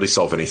 Doesn't really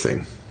solve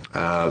anything.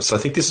 So I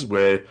think this is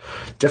where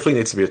definitely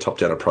needs to be a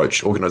top-down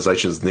approach.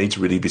 Organisations need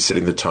to really be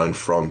setting the tone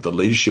from the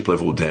leadership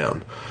level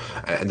down.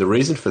 And the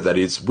reason for that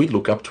is we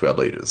look up to our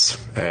leaders.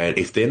 And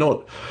if they're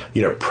not,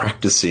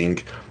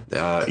 practicing,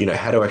 how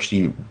to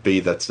actually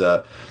be that...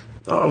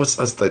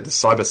 as the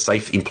cyber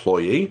safe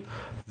employee,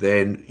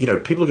 then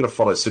people are going to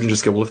follow suit and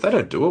just go, well, if they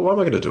don't do it, why am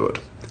I going to do it?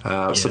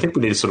 So I think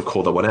we need to sort of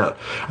call that one out.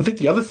 I think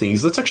the other thing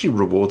is let's actually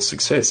reward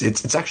success.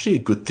 It's actually a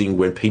good thing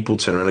when people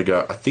turn around and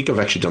go, I think I've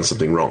actually done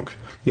something wrong.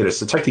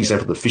 So take the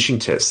example of the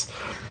phishing test.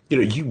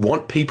 you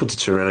want people to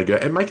turn around and go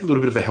and make a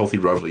little bit of a healthy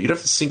rivalry. You don't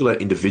have to single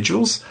out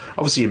individuals.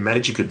 Obviously, your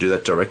manager could do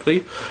that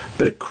directly,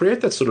 but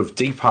create that sort of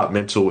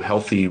departmental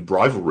healthy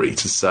rivalry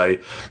to say,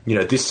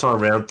 this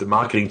time around, the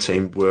marketing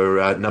team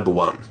were number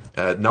one.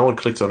 No one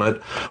clicked on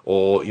it,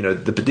 or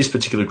this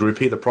particular group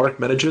here, the product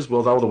managers,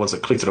 well, they were the ones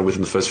that clicked on it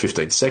within the first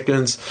 15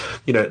 seconds.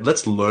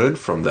 Let's learn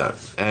from that,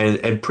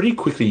 and pretty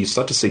quickly you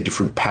start to see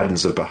different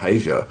patterns of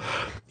behaviour.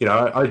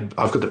 I've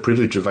got the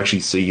privilege of actually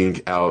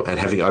seeing and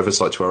having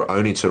oversight to our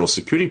own internal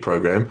security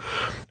program,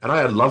 and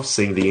I love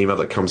seeing the email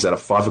that comes out at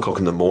 5 o'clock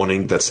in the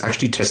morning that's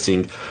actually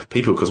testing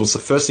people, because what's the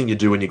first thing you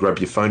do when you grab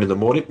your phone in the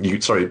morning?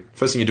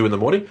 First thing you do in the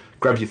morning,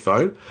 grab your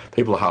phone.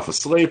 People are half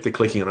asleep, they're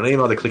clicking on an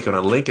email, they're clicking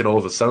on a link, and all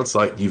of a sudden it's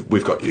like,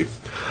 we've got you.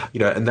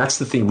 And that's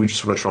the thing, we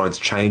just want to try and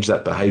change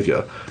that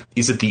behaviour.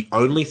 Is it the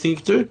only thing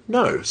to do?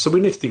 No. So we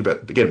need to think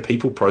about, again,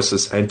 people,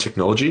 process, and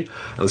technology,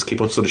 and let's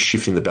keep on sort of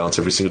shifting the balance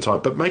every single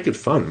time, but make it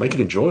fun, make it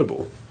enjoyable.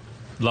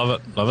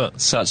 Love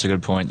it. Such a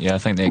good point. Yeah, I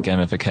think that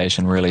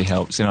gamification really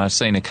helps. I've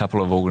seen a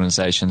couple of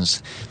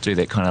organisations do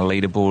that kind of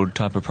leaderboard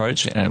type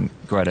approach, and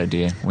great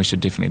idea. We should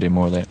definitely do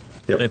more of that.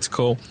 Yep. That's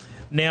cool.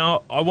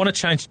 Now, I want to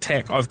change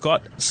tack. I've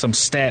got some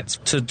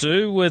stats to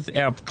do with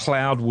our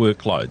cloud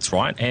workloads,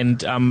 right? And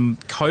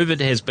COVID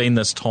has been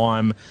this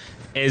time,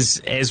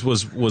 as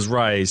was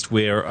raised,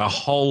 where a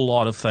whole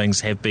lot of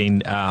things have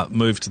been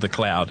moved to the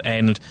cloud,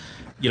 and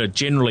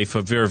generally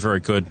for very, very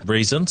good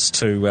reasons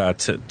to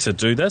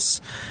do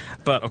this.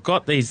 But I've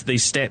got these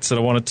stats that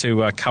I wanted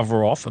to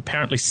cover off.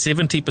 Apparently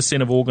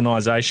 70% of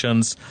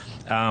organisations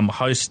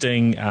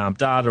hosting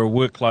data or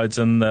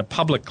workloads in the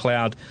public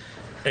cloud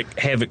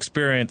have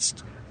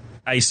experienced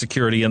a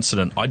security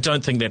incident. I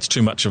don't think that's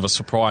too much of a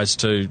surprise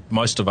to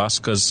most of us,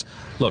 because,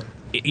 look,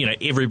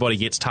 everybody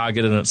gets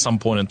targeted, and at some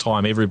point in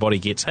time everybody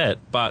gets hit.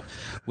 But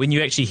when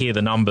you actually hear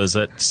the numbers,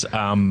 it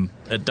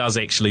does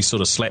actually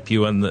sort of slap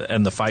you in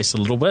the face a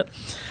little bit.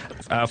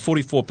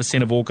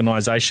 44% of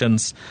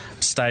organisations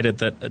stated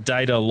that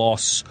data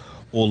loss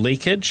or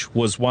leakage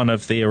was one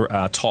of their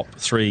top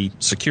 3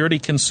 security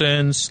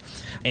concerns,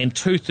 and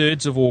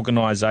 2/3 of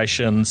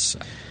organisations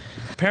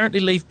apparently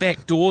leave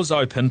back doors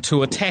open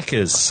to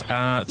attackers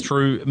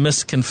through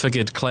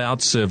misconfigured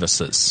cloud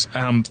services.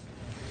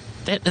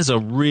 That is a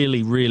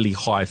really, really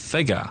high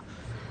figure,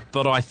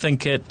 but I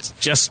think it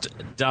just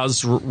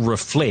does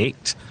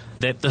reflect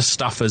that this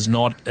stuff is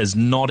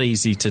not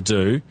easy to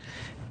do,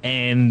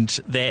 and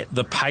that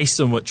the pace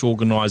in which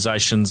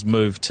organisations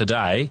move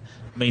today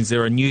means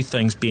there are new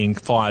things being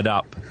fired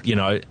up,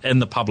 in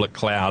the public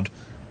cloud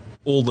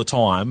all the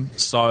time.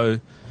 So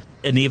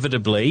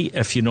inevitably,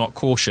 if you're not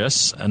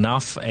cautious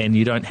enough and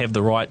you don't have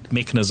the right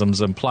mechanisms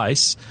in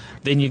place,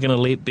 then you're going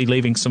to be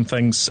leaving some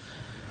things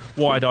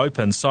wide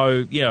open.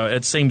 So,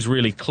 it seems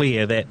really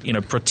clear that,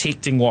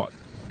 protecting what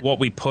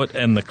we put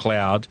in the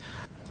cloud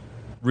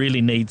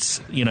really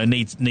needs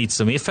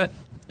some effort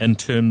in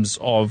terms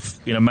of,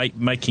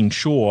 making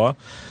sure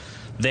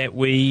that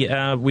we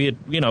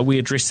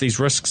address these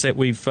risks that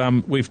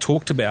we've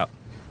talked about.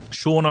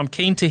 Sean, I'm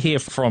keen to hear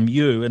from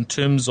you in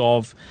terms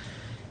of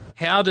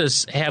how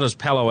does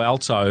Palo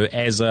Alto,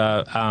 as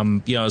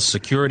a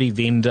security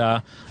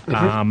vendor,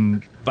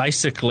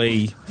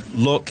 basically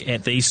look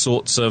at these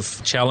sorts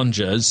of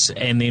challenges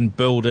and then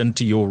build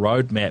into your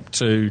roadmap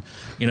to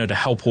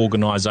help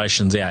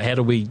organisations out?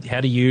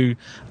 How do you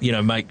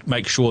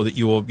make sure that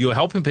you're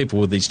helping people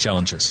with these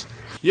challenges?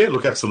 Yeah,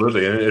 look,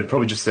 absolutely. And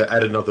probably just to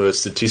add another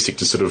statistic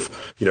to sort of,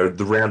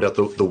 the round out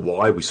the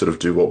why we sort of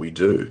do what we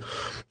do.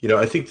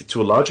 I think that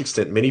to a large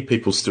extent, many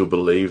people still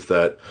believe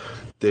that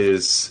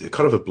there's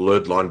kind of a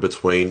blurred line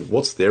between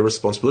what's their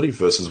responsibility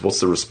versus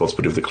what's the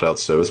responsibility of the cloud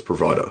service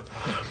provider.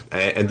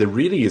 And there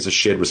really is a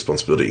shared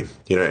responsibility,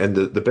 and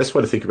the best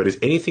way to think about it is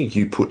anything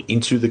you put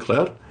into the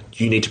cloud,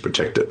 you need to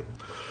protect it.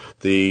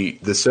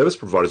 The service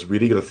provider is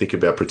really going to think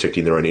about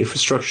protecting their own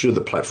infrastructure,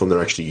 the platform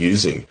they're actually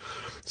using.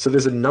 So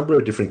there's a number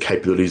of different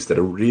capabilities that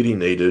are really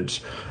needed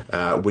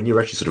when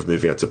you're actually sort of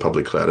moving out to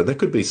public cloud. And that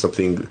could be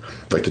something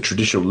like the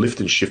traditional lift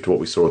and shift, what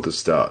we saw at the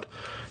start.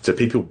 So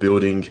people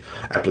building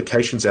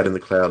applications out in the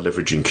cloud,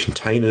 leveraging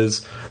containers,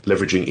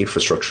 leveraging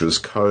infrastructure as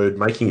code,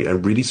 making it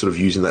and really sort of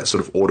using that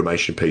sort of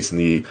automation piece and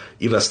the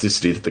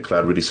elasticity that the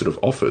cloud really sort of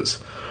offers.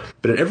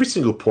 But at every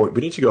single point,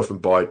 we need to go off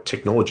and buy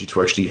technology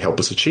to actually help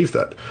us achieve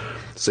that.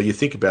 So you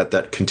think about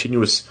that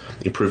continuous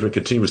improvement,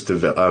 continuous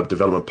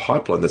development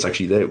pipeline that's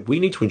actually there. We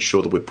need to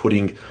ensure that we're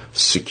putting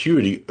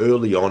security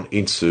early on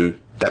into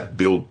that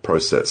build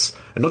process,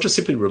 and not just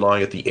simply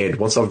relying at the end.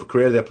 Once I've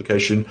created the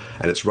application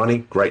and it's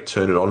running, great,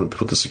 turn it on and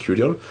put the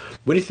security on.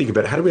 When you think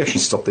about how do we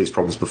actually stop these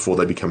problems before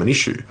they become an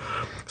issue?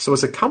 So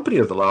as a company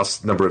over the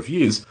last number of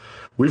years,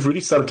 we've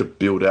really started to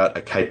build out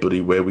a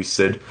capability where we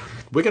said,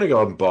 we're going to go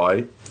out and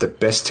buy the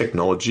best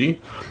technology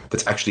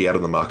that's actually out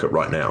on the market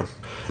right now.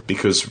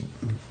 Because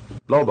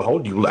lo and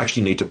behold, you will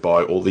actually need to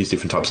buy all these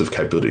different types of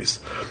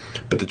capabilities.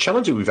 But the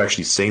challenge that we've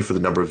actually seen for the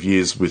number of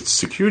years with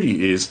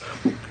security is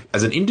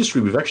as an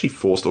industry, we've actually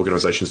forced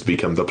organizations to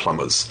become the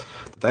plumbers.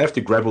 They have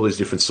to grab all these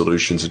different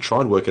solutions and try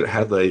and work out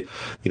how they,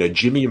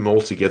 jimmy them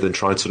all together and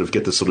try and sort of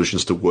get the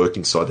solutions to work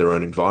inside their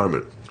own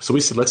environment. So we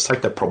said, let's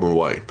take that problem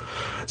away.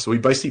 So we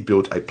basically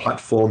built a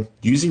platform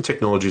using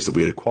technologies that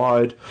we had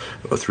acquired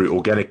through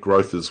organic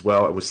growth as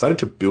well. And we're starting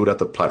to build out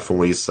the platform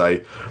where you say,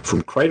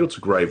 from cradle to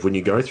grave, when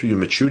you're going through your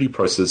maturity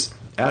process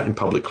out in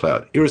public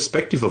cloud,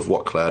 irrespective of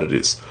what cloud it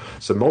is.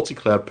 So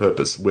multi-cloud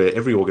purpose, where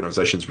every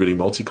organization is really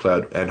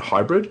multi-cloud and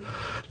hybrid.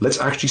 Let's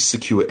actually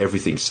secure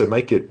everything. So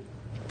make it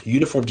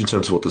uniformed in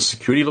terms of what the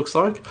security looks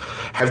like,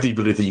 have the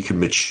ability that you can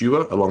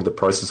mature along the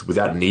process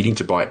without needing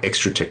to buy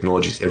extra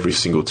technologies every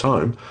single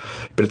time,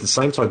 but at the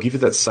same time give it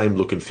that same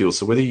look and feel.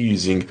 So whether you're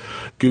using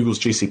Google's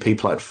GCP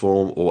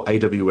platform or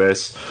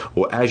AWS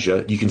or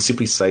Azure, you can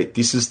simply say,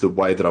 this is the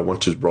way that I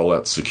want to roll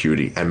out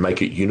security, and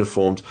make it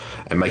uniformed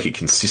and make it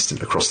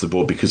consistent across the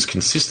board, because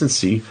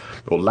consistency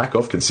or lack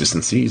of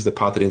consistency is the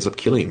part that ends up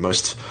killing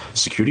most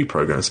security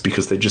programs,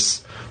 because they're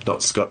just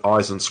not got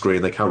eyes on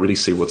screen. They can't really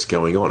see what's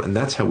going on. And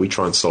that's how we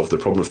try and solve the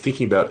problem of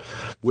thinking about,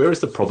 where is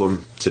the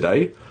problem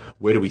today?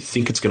 Where do we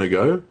think it's going to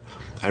go?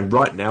 And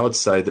right now, I'd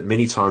say that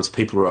many times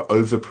people are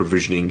over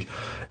provisioning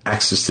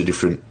access to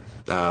different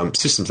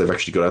systems they've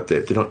actually got out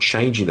there. They're not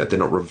changing that. They're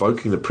not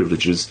revoking the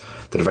privileges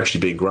that have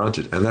actually been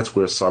granted. And that's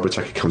where a cyber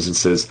attacker comes in and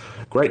says,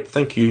 great,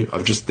 thank you.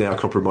 I've just now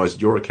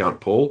compromised your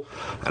account, Paul,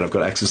 and I've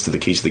got access to the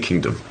keys to the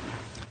kingdom.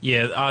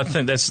 Yeah, I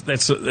think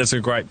that's a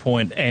great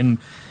point. And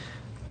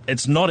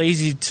it's not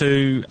easy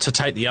to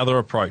take the other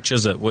approach,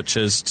 is it? Which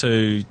is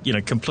to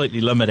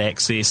completely limit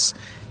access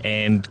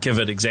and give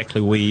it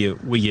exactly where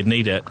you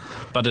need it.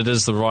 But it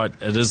is the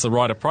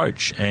right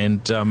approach.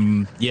 And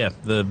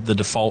the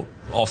default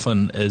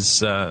often is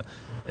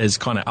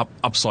kind of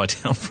upside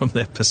down from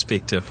that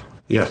perspective.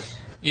 Yeah.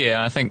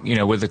 Yeah, I think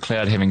with the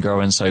cloud having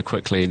grown so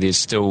quickly, there's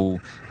still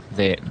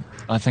that,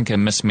 I think, a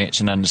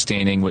mismatch in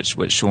understanding, which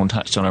Sean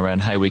touched on,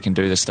 around, hey, we can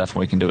do this stuff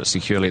and we can do it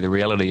securely. The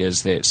reality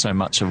is that so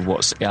much of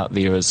what's out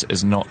there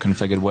is not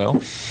configured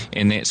well,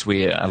 and that's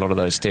where a lot of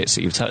those stats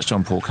that you've touched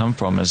on, Paul, come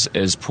from,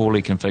 is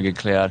poorly configured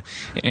cloud.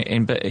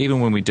 But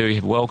even when we do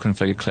have well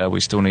configured cloud,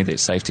 we still need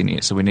that safety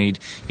net. So we need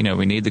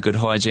the good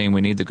hygiene,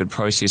 we need the good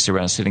process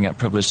around setting up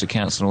privileged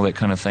accounts and all that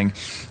kind of thing,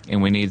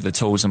 and we need the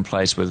tools in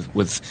place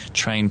with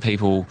trained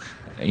people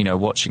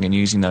watching and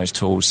using those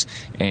tools,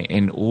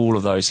 and all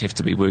of those have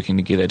to be working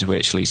together to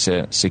actually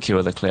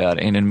secure the cloud.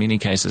 And in many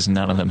cases,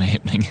 none of them are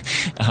happening.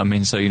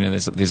 And so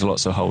there's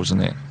lots of holes in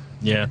that.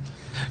 Yeah,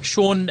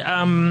 Sean.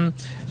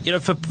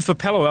 For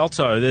Palo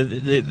Alto,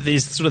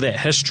 there's sort of that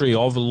history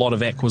of a lot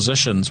of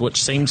acquisitions,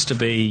 which seems to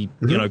be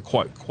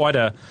quite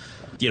a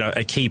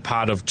a key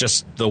part of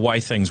just the way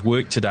things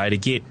work today. To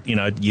get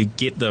you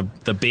get the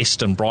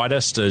best and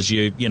brightest as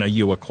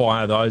you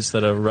acquire those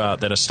that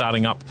are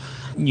starting up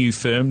new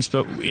firms.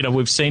 But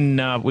we've seen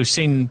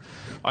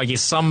I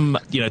guess some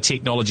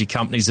technology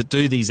companies that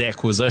do these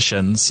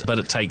acquisitions, but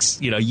it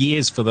takes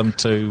years for them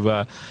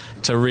to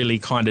really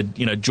kind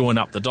of join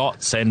up the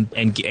dots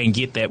and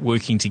get that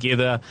working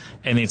together,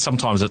 and then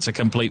sometimes it's a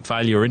complete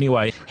failure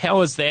anyway. How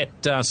has that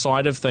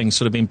side of things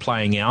sort of been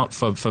playing out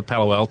for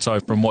Palo Alto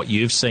from what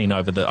you've seen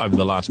over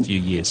the last few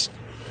years?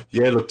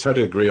 Yeah, look,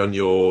 totally agree on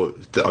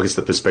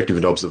the perspective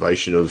and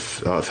observation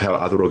of how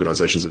other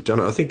organisations have done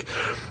it. I think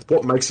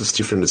what makes us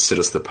different and set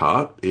us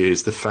apart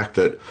is the fact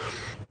that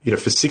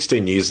for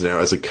 16 years now,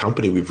 as a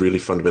company, we've really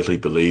fundamentally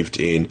believed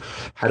in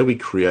how do we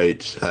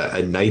create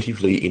a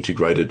natively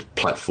integrated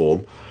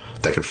platform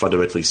that can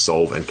fundamentally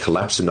solve and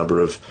collapse a number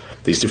of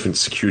these different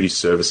security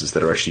services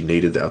that are actually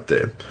needed out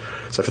there.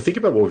 So if I think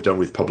about what we've done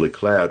with public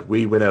cloud,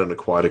 we went out and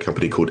acquired a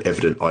company called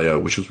Evident.io,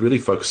 which was really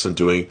focused on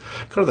doing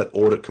kind of that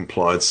audit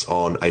compliance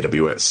on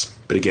AWS.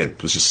 But again,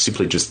 it was just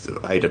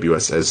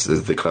AWS as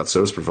the cloud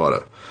service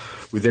provider.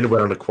 We then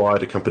went and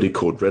acquired a company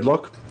called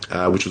Redlock,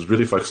 which was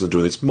really focused on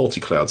doing this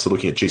multi-cloud, so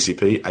looking at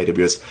GCP,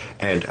 AWS,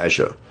 and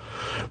Azure.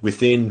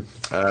 Within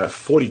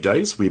 40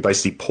 days, we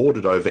basically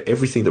ported over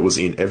everything that was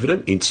in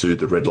Evident into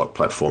the Redlock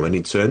platform, and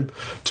in turn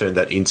turned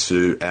that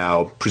into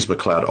our Prisma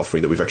Cloud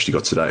offering that we've actually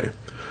got today.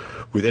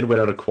 We then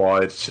went out and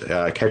acquired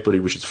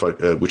capability which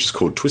is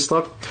called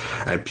Twistlock,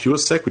 and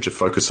PureSec, which are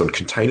focused on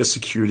container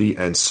security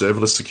and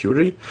serverless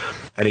security.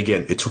 And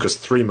again, it took us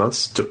 3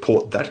 months to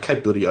port that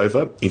capability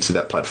over into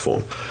that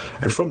platform.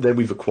 And from there,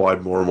 we've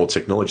acquired more and more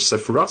technology. So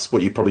for us,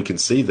 what you probably can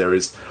see there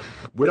is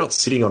we're not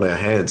sitting on our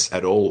hands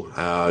at all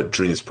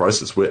during this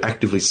process. We're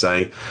actively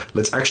saying,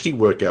 let's actually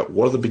work out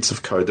what are the bits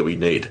of code that we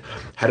need.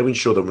 How do we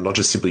ensure that we're not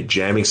just simply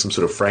jamming some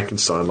sort of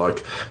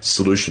Frankenstein-like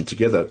solution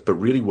together, but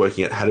really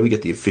working out how do we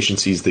get the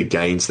efficiencies, the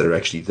gains that are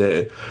actually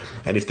there.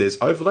 And if there's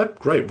overlap,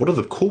 great. What are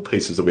the cool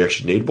pieces that we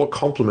actually need? What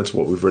complements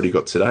what we've already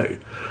got today?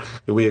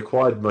 We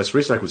acquired, the most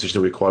recent acquisition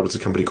that we acquired was a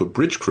company called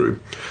Bridgecrew,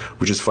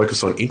 which is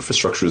focused on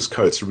infrastructure as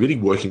code. So really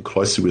working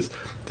closely with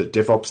the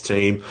DevOps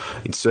team,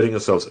 inserting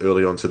ourselves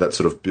early onto that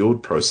sort of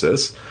build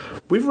process.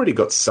 We've already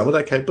got some of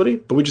that capability,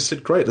 but we just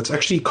said, great, let's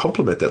actually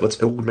complement that.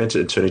 Let's augment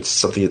it and turn it into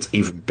something that's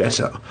even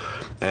better.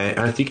 And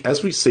I think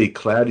as we see,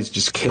 cloud is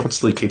just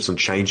constantly keeps on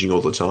changing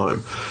all the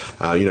time.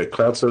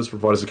 Cloud service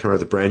providers are coming out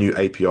with brand new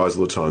APIs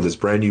all the time. There's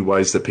brand new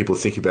ways that people are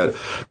thinking about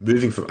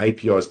moving from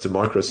APIs to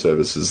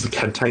microservices. The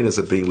containers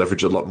are being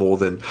leveraged a lot more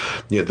than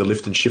the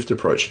lift and shift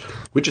approach.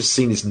 We're just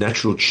seeing this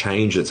natural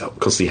change that's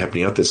constantly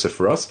happening out there. So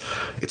for us,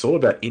 it's all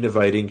about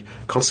innovating,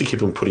 constantly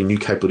keeping putting new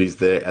capabilities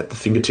there at the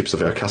fingertips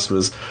of our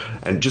customers,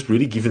 and just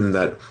really giving them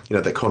that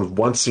that kind of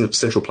one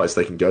central place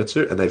they can go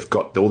to, and they've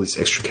got all this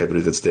extra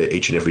capability that's there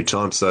each and every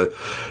time. So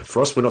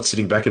for us, we're not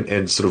sitting back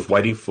and sort of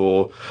waiting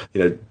for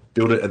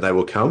build it and they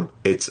will come.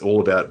 It's all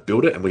about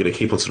build it, and we're going to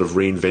keep on sort of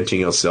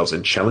reinventing ourselves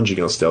and challenging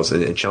ourselves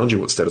and challenging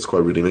what status quo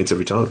really means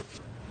every time.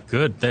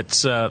 Good.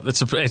 That's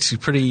actually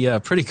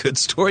pretty good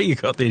story you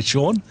got there,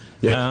 Sean.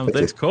 Yeah,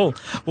 that's cool.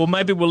 Well,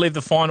 maybe we'll leave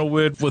the final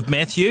word with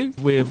Matthew.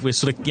 We're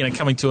sort of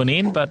coming to an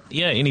end, but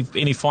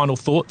any final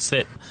thoughts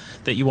that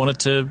you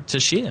wanted to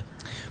share?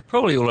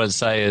 Probably all I'd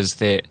say is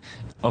that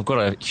I've got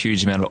a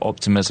huge amount of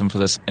optimism for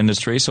this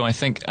industry. So I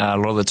think a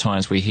lot of the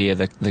times we hear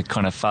the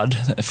kind of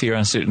FUD, fear,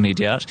 uncertainty,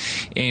 doubt.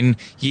 And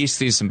yes,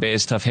 there's some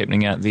bad stuff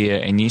happening out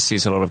there, and yes,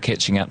 there's a lot of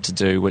catching up to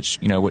do, which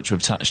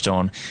we've touched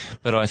on.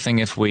 But I think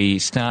if we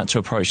start to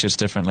approach this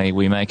differently,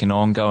 we make an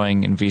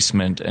ongoing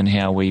investment in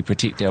how we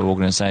protect our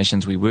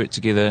organisations, we work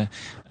together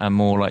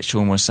more, like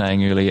Sean was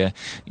saying earlier,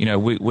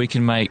 we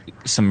can make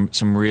some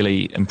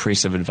really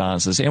impressive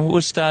advances. And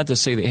we'll start to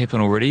see that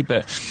happen already,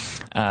 but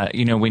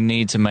we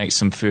need to make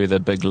some further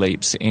big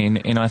leaps,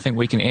 and I think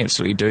we can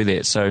absolutely do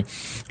that. So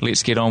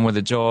let's get on with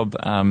the job.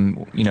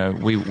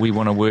 We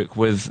want to work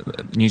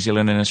with New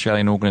Zealand and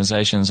Australian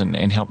organisations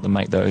and help them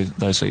make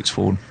those leaps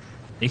forward.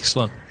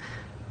 Excellent.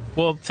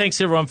 Well, thanks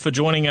everyone for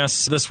joining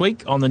us this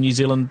week on the New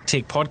Zealand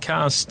Tech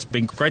Podcast. It's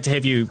been great to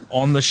have you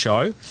on the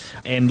show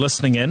and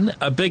listening in.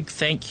 A big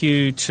thank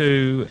you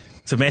to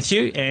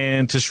Matthew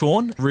and to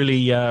Sean.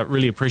 Really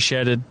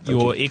appreciated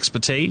your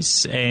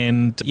expertise,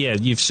 and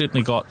you've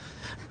certainly got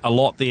a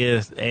lot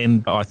there,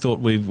 and I thought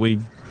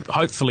we've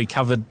hopefully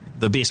covered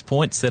the best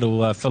points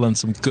that'll fill in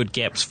some good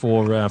gaps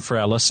for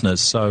our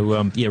listeners.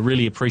 So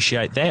really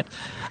appreciate that.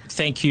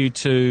 Thank you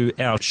to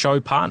our show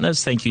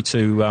partners. Thank you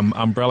to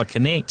Umbrella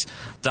Connect,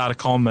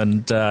 Datacom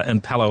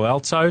and Palo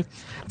Alto,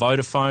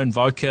 Vodafone,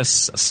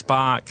 Vocus,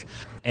 Spark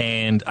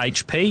and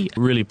HP.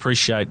 Really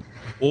appreciate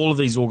all of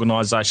these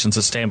organisations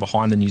that stand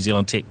behind the New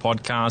Zealand Tech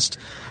Podcast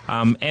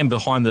and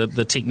behind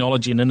the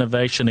technology and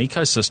innovation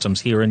ecosystems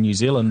here in New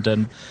Zealand,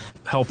 and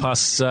help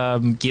us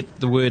get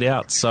the word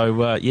out.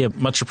 So,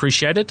 much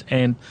appreciated,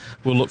 and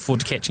we'll look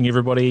forward to catching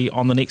everybody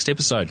on the next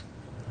episode.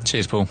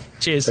 Cheers, Paul.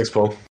 Cheers. Thanks,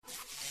 Paul.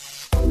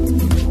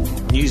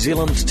 New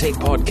Zealand Tech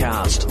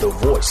Podcast, the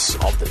voice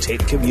of the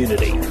tech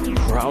community,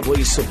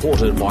 proudly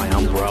supported by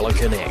Umbrella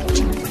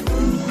Connect.